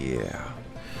yeah.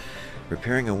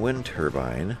 Repairing a wind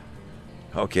turbine.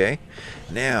 Okay.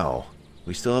 Now,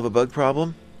 we still have a bug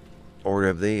problem? Or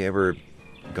have they ever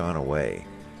gone away?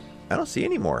 I don't see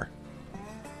any more.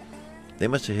 They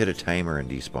must have hit a timer and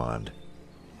despawned.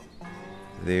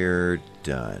 They're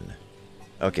done.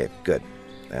 Okay, good.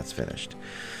 That's finished.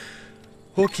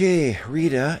 Okay,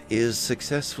 Rita is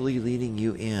successfully leading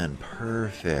you in.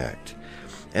 Perfect.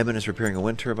 Edmund is repairing a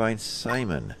wind turbine.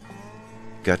 Simon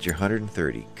got your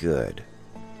 130. Good.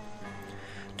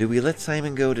 Do we let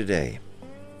Simon go today?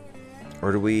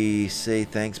 Or do we say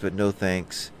thanks but no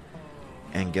thanks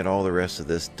and get all the rest of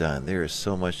this done? There is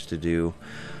so much to do.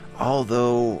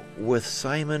 Although, with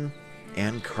Simon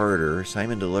and Carter,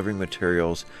 Simon delivering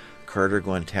materials, Carter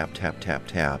going tap, tap, tap,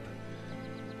 tap,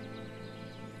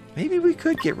 maybe we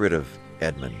could get rid of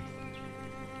Edmund.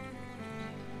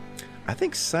 I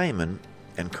think Simon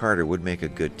and Carter would make a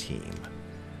good team.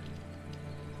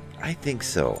 I think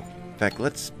so. In fact,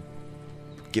 let's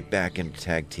get back into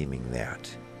tag teaming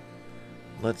that.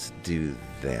 Let's do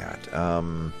that.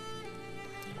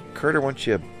 Carter, why don't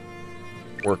you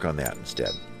work on that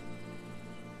instead?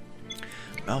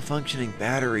 Malfunctioning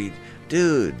battery.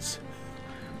 Dudes.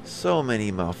 So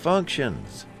many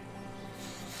malfunctions.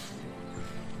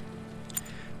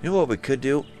 You know what we could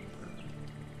do?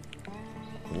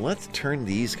 Let's turn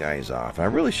these guys off. I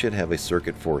really should have a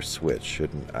circuit force switch,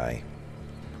 shouldn't I?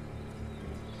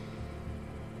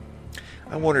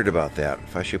 I wondered about that.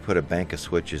 If I should put a bank of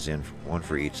switches in, one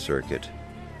for each circuit.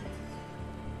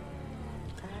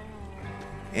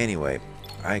 Anyway,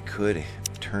 I could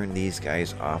turn these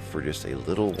guys off for just a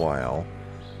little while.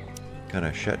 Kind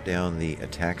of shut down the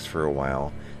attacks for a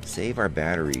while. Save our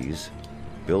batteries.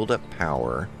 Build up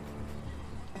power.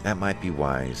 That might be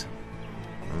wise.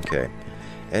 Okay.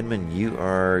 Edmund, you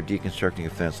are deconstructing a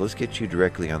fence. Let's get you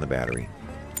directly on the battery.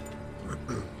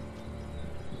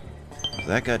 So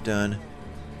that got done.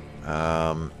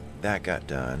 That got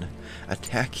done. A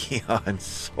tachyon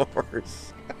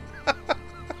source.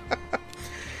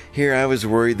 Here, I was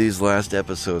worried these last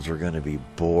episodes were going to be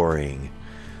boring.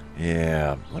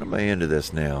 Yeah, what am I into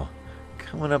this now?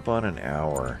 Coming up on an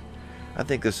hour. I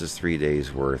think this is 3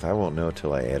 days worth. I won't know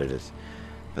till I edit it.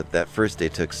 But that first day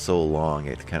took so long,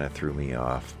 it kind of threw me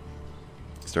off.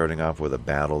 Starting off with a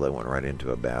battle that went right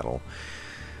into a battle.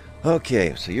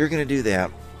 Okay, so you're going to do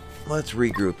that. Let's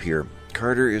regroup here.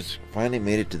 Carter has finally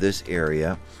made it to this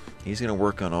area. He's going to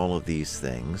work on all of these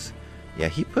things. Yeah,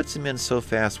 he puts them in so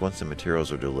fast once the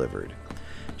materials are delivered.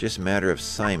 Just a matter of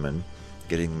Simon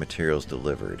getting the materials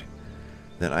delivered.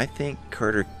 Then I think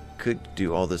Carter could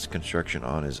do all this construction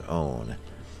on his own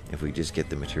if we just get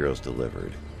the materials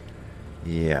delivered.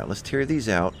 Yeah, let's tear these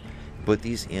out. Put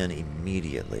these in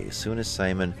immediately as soon as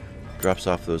Simon drops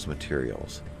off those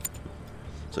materials.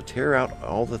 So tear out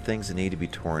all the things that need to be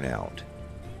torn out.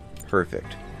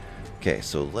 Perfect. Okay,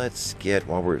 so let's get,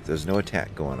 while there's no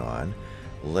attack going on,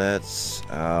 let's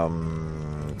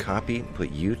copy, put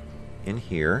you in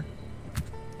here.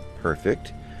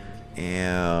 Perfect.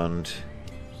 And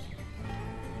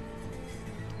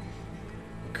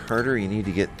Carter, you need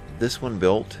to get this one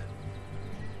built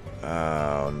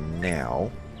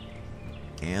now.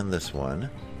 And this one.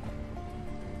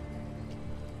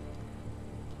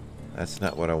 That's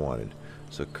not what I wanted.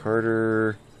 So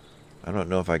Carter, I don't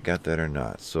know if I got that or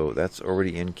not. So that's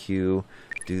already in queue.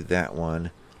 Do that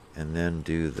one. And then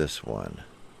do this one.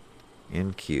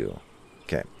 In queue.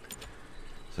 Okay.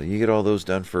 So you get all those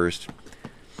done first.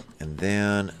 And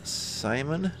then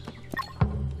Simon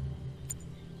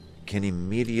can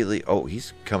immediately... Oh,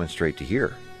 he's coming straight to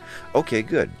here. Okay,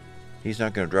 good. He's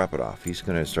not going to drop it off. He's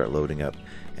going to start loading up.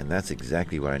 And that's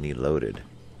exactly what I need loaded.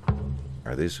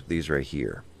 Are these right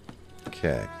here.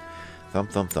 Okay.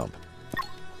 Thump, thump, thump.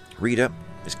 Rita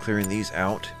is clearing these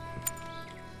out.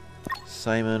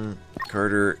 Simon,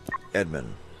 Carter,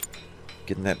 Edmund.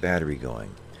 Getting that battery going.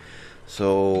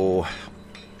 So,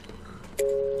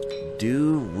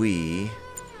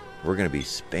 we're going to be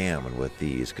spamming with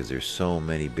these because there's so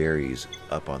many berries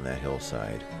up on that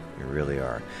hillside. There really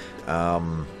are.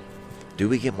 Do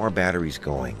we get more batteries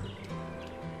going?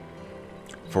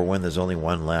 For when there's only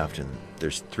one left and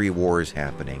there's 3 wars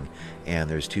happening and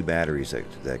there's 2 batteries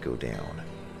that go down.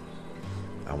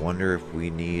 I wonder if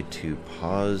we need to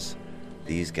pause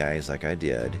these guys like I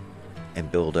did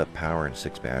and build up power in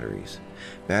 6 batteries.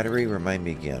 Battery, remind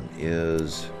me again,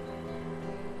 is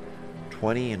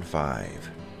 20 and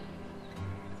 5.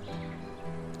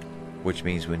 Which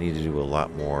means we need to do a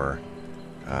lot more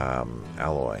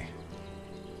alloy.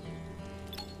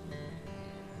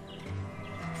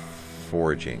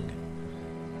 Foraging.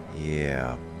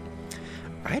 Yeah.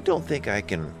 I don't think I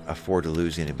can afford to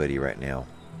lose anybody right now.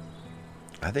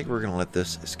 I think we're going to let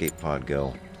this escape pod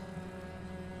go.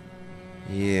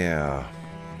 Yeah.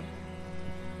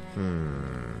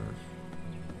 I'm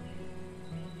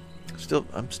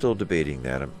still debating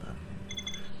that.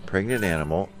 Pregnant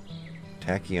animal.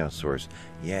 Tachyon source.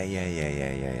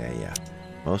 Yeah.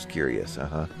 Most curious,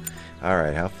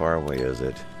 Alright, how far away is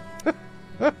it?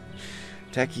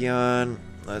 Tachyon,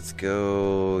 let's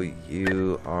go.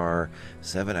 You are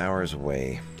 7 hours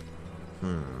away.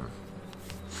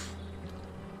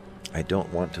 I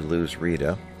don't want to lose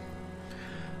Rita.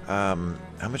 How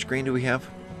much grain do we have?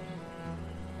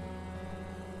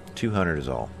 200 is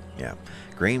all. Yeah.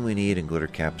 Grain we need and glitter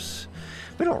caps.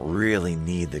 We don't really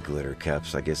need the glitter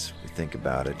caps, I guess, if you think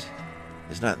about it.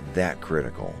 It's not that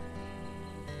critical.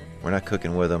 We're not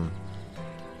cooking with them.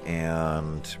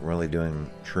 And we're only doing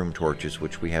shroom torches,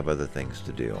 which we have other things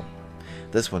to do.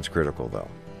 This one's critical, though.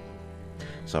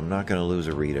 So I'm not going to lose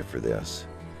a Rita for this.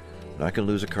 I'm not going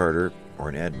to lose a Carter or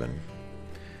an Edmund.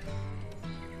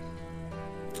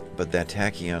 But that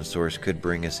tachyon source could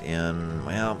bring us in.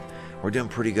 Well, we're doing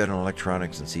pretty good on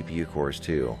electronics and CPU cores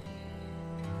too.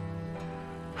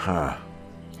 Huh.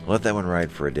 Let that one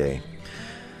ride for a day.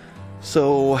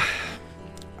 So,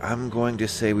 I'm going to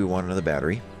say we want another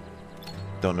battery.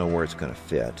 Don't know where it's going to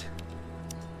fit.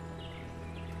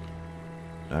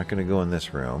 Not going to go in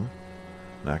this room.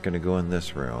 Not going to go in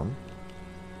this room.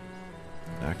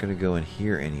 Not going to go in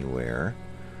here anywhere.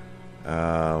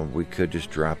 We could just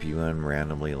drop you in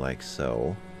randomly like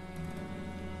so.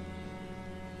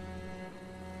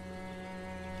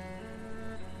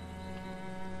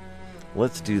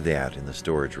 Let's do that in the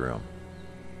storage room.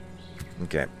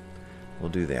 Okay, we'll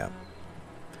do that.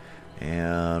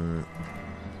 And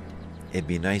it'd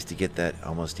be nice to get that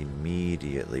almost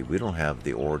immediately. We don't have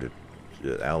the ore to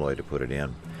alloy to put it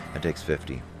in. That takes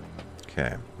 50.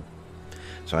 Okay.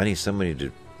 So I need somebody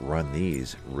to run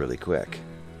these really quick.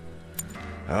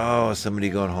 Oh, is somebody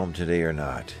going home today or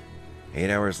not? 8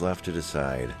 hours left to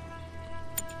decide.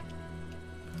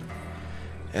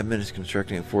 Edmund is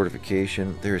constructing a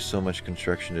fortification. There is so much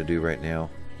construction to do right now.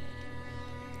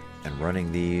 And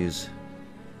running these.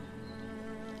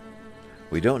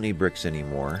 We don't need bricks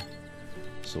anymore.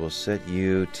 So we'll set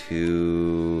you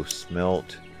to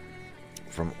smelt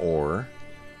from ore.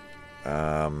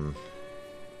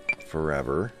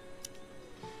 Forever.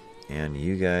 And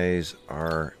you guys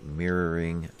are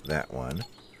mirroring that one.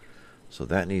 So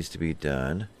that needs to be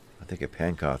done. I think a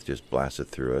pancoth just blasted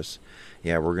through us.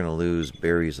 Yeah, we're going to lose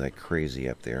berries like crazy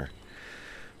up there.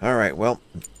 Alright, well,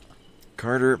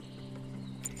 Carter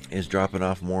is dropping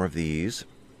off more of these.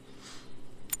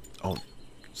 Oh,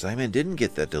 Simon didn't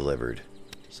get that delivered.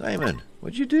 Simon,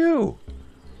 what'd you do?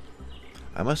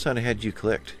 I must not have had you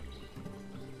clicked.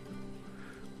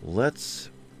 Let's...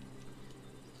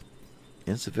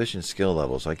 Insufficient skill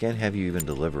level, so I can't have you even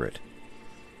deliver it.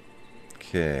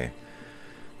 Okay.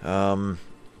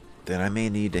 Then I may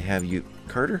need to have you...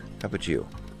 Carter, how about you?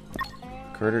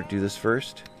 Carter, do this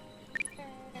first.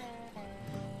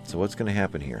 So what's going to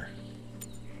happen here?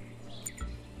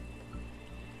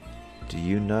 Do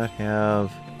you not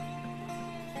have...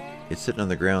 It's sitting on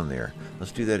the ground there.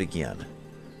 Let's do that again.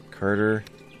 Carter,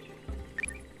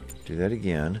 do that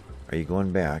again. Are you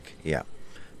going back? Yeah.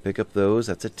 Pick up those.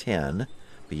 That's a 10.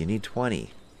 But you need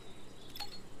 20.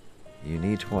 You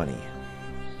need 20.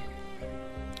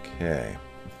 Okay.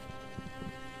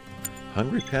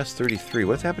 Hungry Pest 33.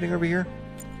 What's happening over here?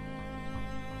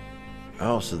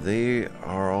 Oh, so they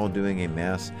are all doing a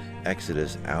mass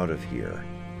exodus out of here.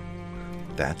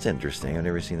 That's interesting. I've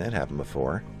never seen that happen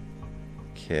before.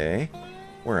 Okay.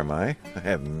 Where am I? I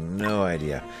have no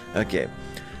idea. Okay.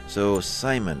 So,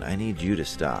 Simon, I need you to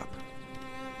stop.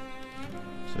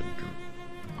 So,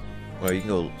 well, you can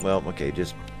go, well, okay,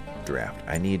 just draft.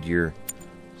 I need your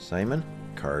Simon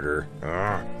Carter.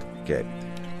 Okay.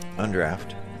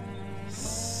 Undraft.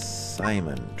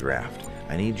 Simon draft.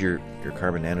 I need your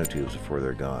carbon nanotubes before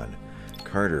they're gone.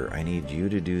 Carter, I need you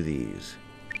to do these.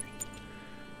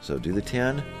 So do the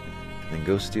 10, then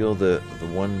go steal the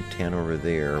 110 over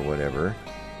there, or whatever.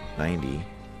 90.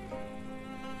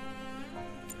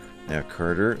 Now,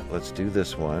 Carter, let's do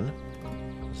this one.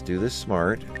 Let's do this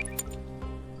smart.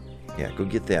 Yeah, go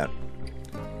get that.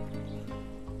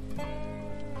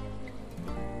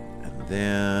 And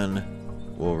then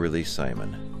we'll release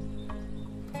Simon.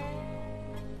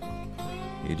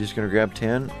 You just gonna grab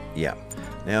 10? Yeah.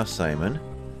 Now, Simon,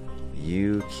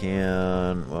 you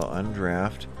can, well,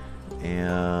 undraft.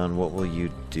 And what will you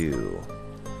do?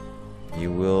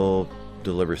 You will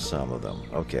deliver some of them.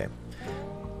 Okay.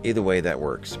 Either way, that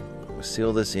works. We'll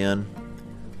seal this in.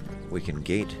 We can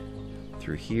gate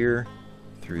through here,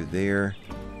 through there,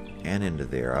 and into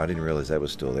there. I didn't realize that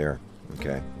was still there.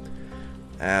 Okay.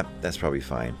 That's probably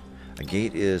fine. A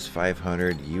gate is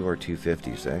 500. You are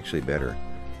 250, so actually better.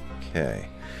 Okay.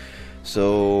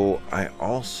 So I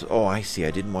also... Oh, I see.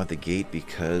 I didn't want the gate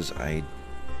because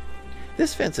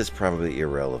this fence is probably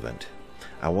irrelevant.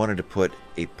 I wanted to put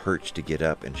a perch to get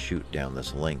up and shoot down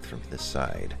this length from this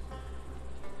side.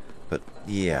 But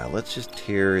yeah, let's just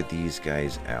tear these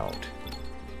guys out.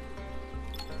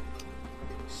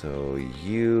 So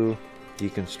you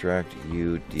deconstruct,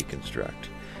 you deconstruct.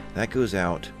 That goes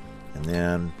out, and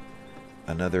then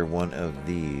another one of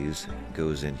these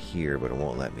goes in here, but it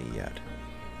won't let me yet.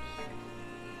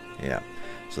 Yeah,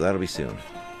 so that'll be soon.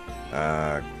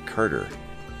 Carter,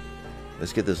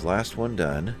 let's get this last one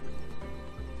done.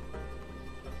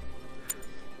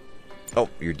 Oh,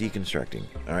 you're deconstructing.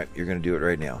 Alright, you're going to do it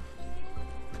right now.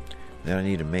 Then I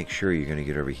need to make sure you're going to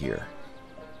get over here.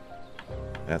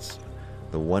 That's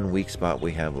the one weak spot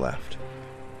we have left.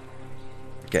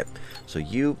 Okay, so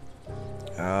you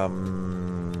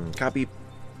Copy.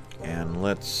 And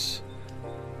let's...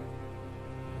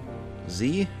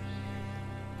 Z?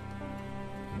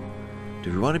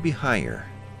 Do we want to be higher?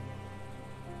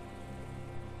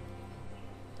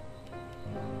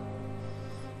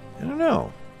 I don't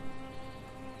know.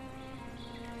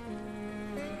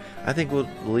 I think we'll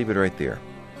leave it right there.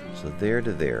 So there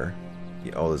to there.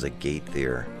 Yeah, oh, there's a gate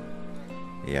there.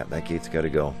 Yeah, that gate's got to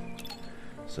go.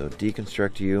 So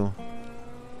deconstruct you.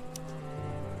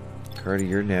 Carter,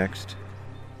 you're next.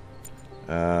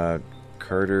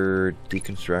 Carter,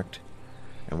 deconstruct.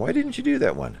 And why didn't you do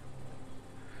that one?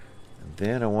 And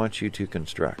then I want you to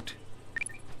construct.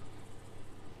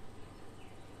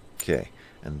 Okay.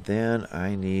 And then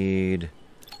I need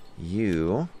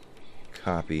you,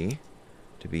 copy,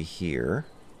 to be here.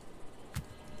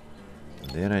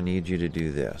 And then I need you to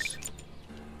do this.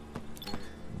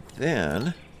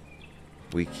 Then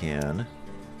we can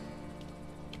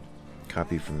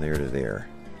copy from there to there.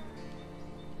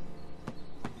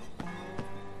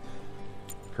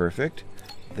 Perfect.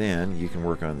 Then you can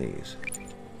work on these.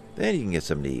 Then you can get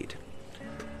some to eat.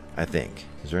 I think.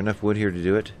 Is there enough wood here to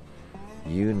do it?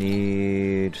 You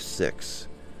need 6.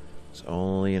 It's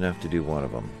only enough to do one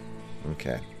of them.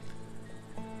 Okay.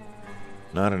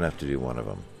 Not enough to do one of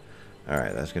them.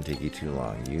 Alright, that's going to take you too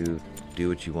long. You do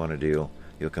what you want to do.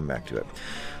 You'll come back to it.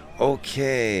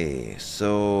 Okay,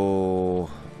 so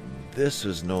this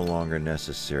is no longer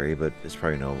necessary, but there's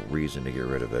probably no reason to get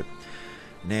rid of it.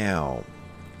 Now,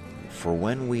 for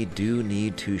when we do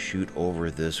need to shoot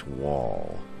over this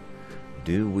wall,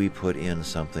 do we put in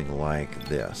something like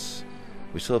this?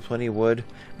 We still have plenty of wood?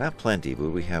 Not plenty, but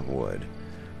we have wood.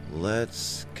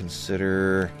 Let's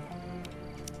consider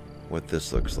what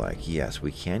this looks like. Yes,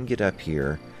 we can get up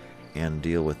here and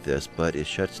deal with this, but it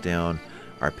shuts down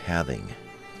our pathing.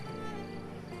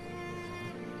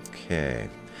 Okay,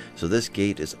 so this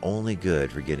gate is only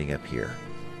good for getting up here.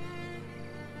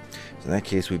 So in that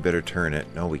case, we better turn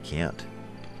it. No, we can't.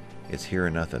 It's here or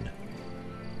nothing.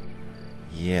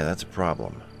 Yeah, that's a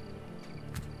problem.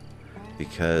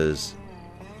 Because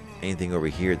anything over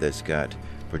here that's got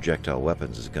projectile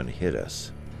weapons is going to hit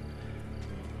us.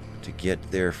 To get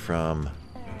there from...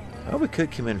 Oh, we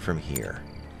could come in from here.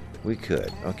 We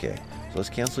could. Okay. So let's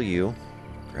cancel you.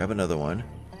 Grab another one.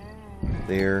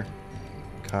 There.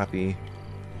 Copy.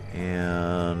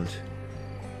 And...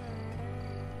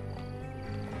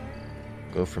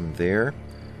 go from there.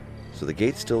 So the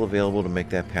gate's still available to make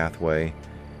that pathway.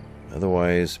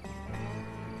 Otherwise...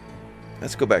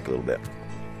 let's go back a little bit.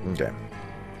 Okay.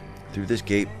 Through this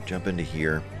gate, jump into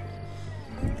here.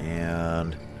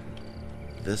 And...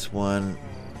 this one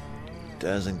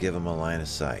doesn't give them a line of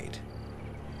sight.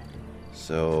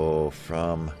 So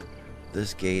from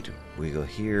this gate, we go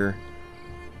here.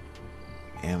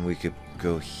 And we could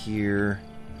go here.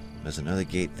 There's another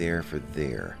gate there for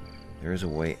there. There's a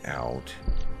way out.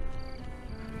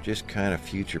 Just kind of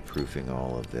future-proofing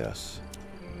all of this.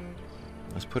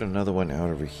 Let's put another one out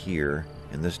over here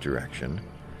in this direction.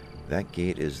 That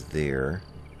gate is there.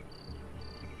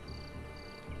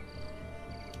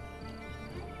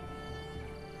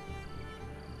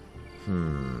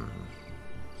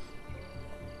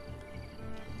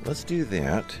 Let's do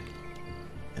that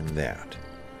and that.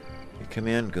 You come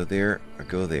in, go there, or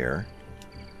go there.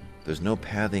 There's no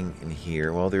pathing in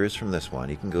here. Well, there is from this one.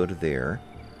 You can go to there.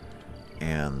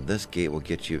 And this gate will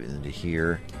get you into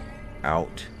here,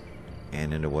 out,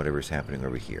 and into whatever's happening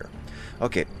over here.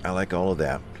 Okay, I like all of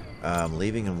that.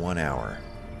 Leaving in 1 hour.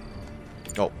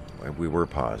 Oh, we were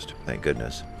paused. Thank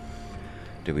goodness.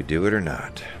 Did we do it or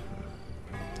not?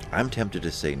 I'm tempted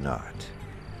to say not.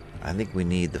 I think we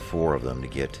need the 4 of them to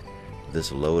get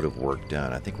this load of work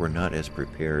done. I think we're not as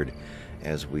prepared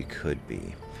as we could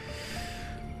be.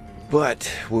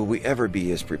 But will we ever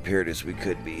be as prepared as we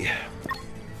could be?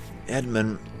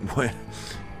 Edmund,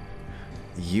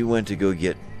 you went to go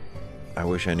get... I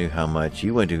wish I knew how much.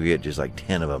 You went to go get just like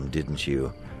 10 of them, didn't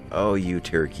you? Oh, you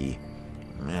turkey.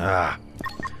 Ah.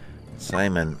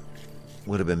 Simon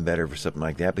would have been better for something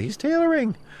like that, but he's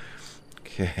tailoring.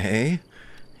 Okay.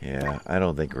 Yeah, I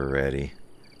don't think we're ready.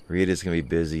 Rita's going to be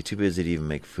busy. Too busy to even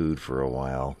make food for a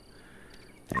while.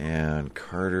 And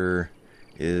Carter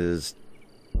is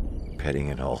petting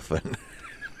an elephant.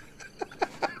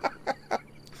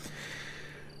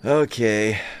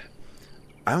 Okay.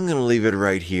 I'm going to leave it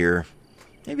right here.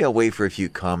 Maybe I'll wait for a few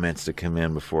comments to come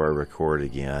in before I record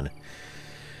again.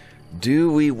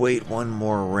 Do we wait one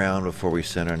more round before we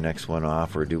send our next one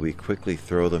off, or do we quickly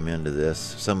throw them into this,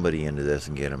 somebody into this,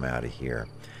 and get them out of here?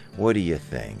 What do you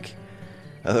think?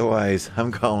 Otherwise,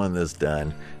 I'm calling this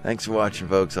done. Thanks for watching,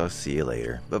 folks. I'll see you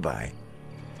later. Bye-bye.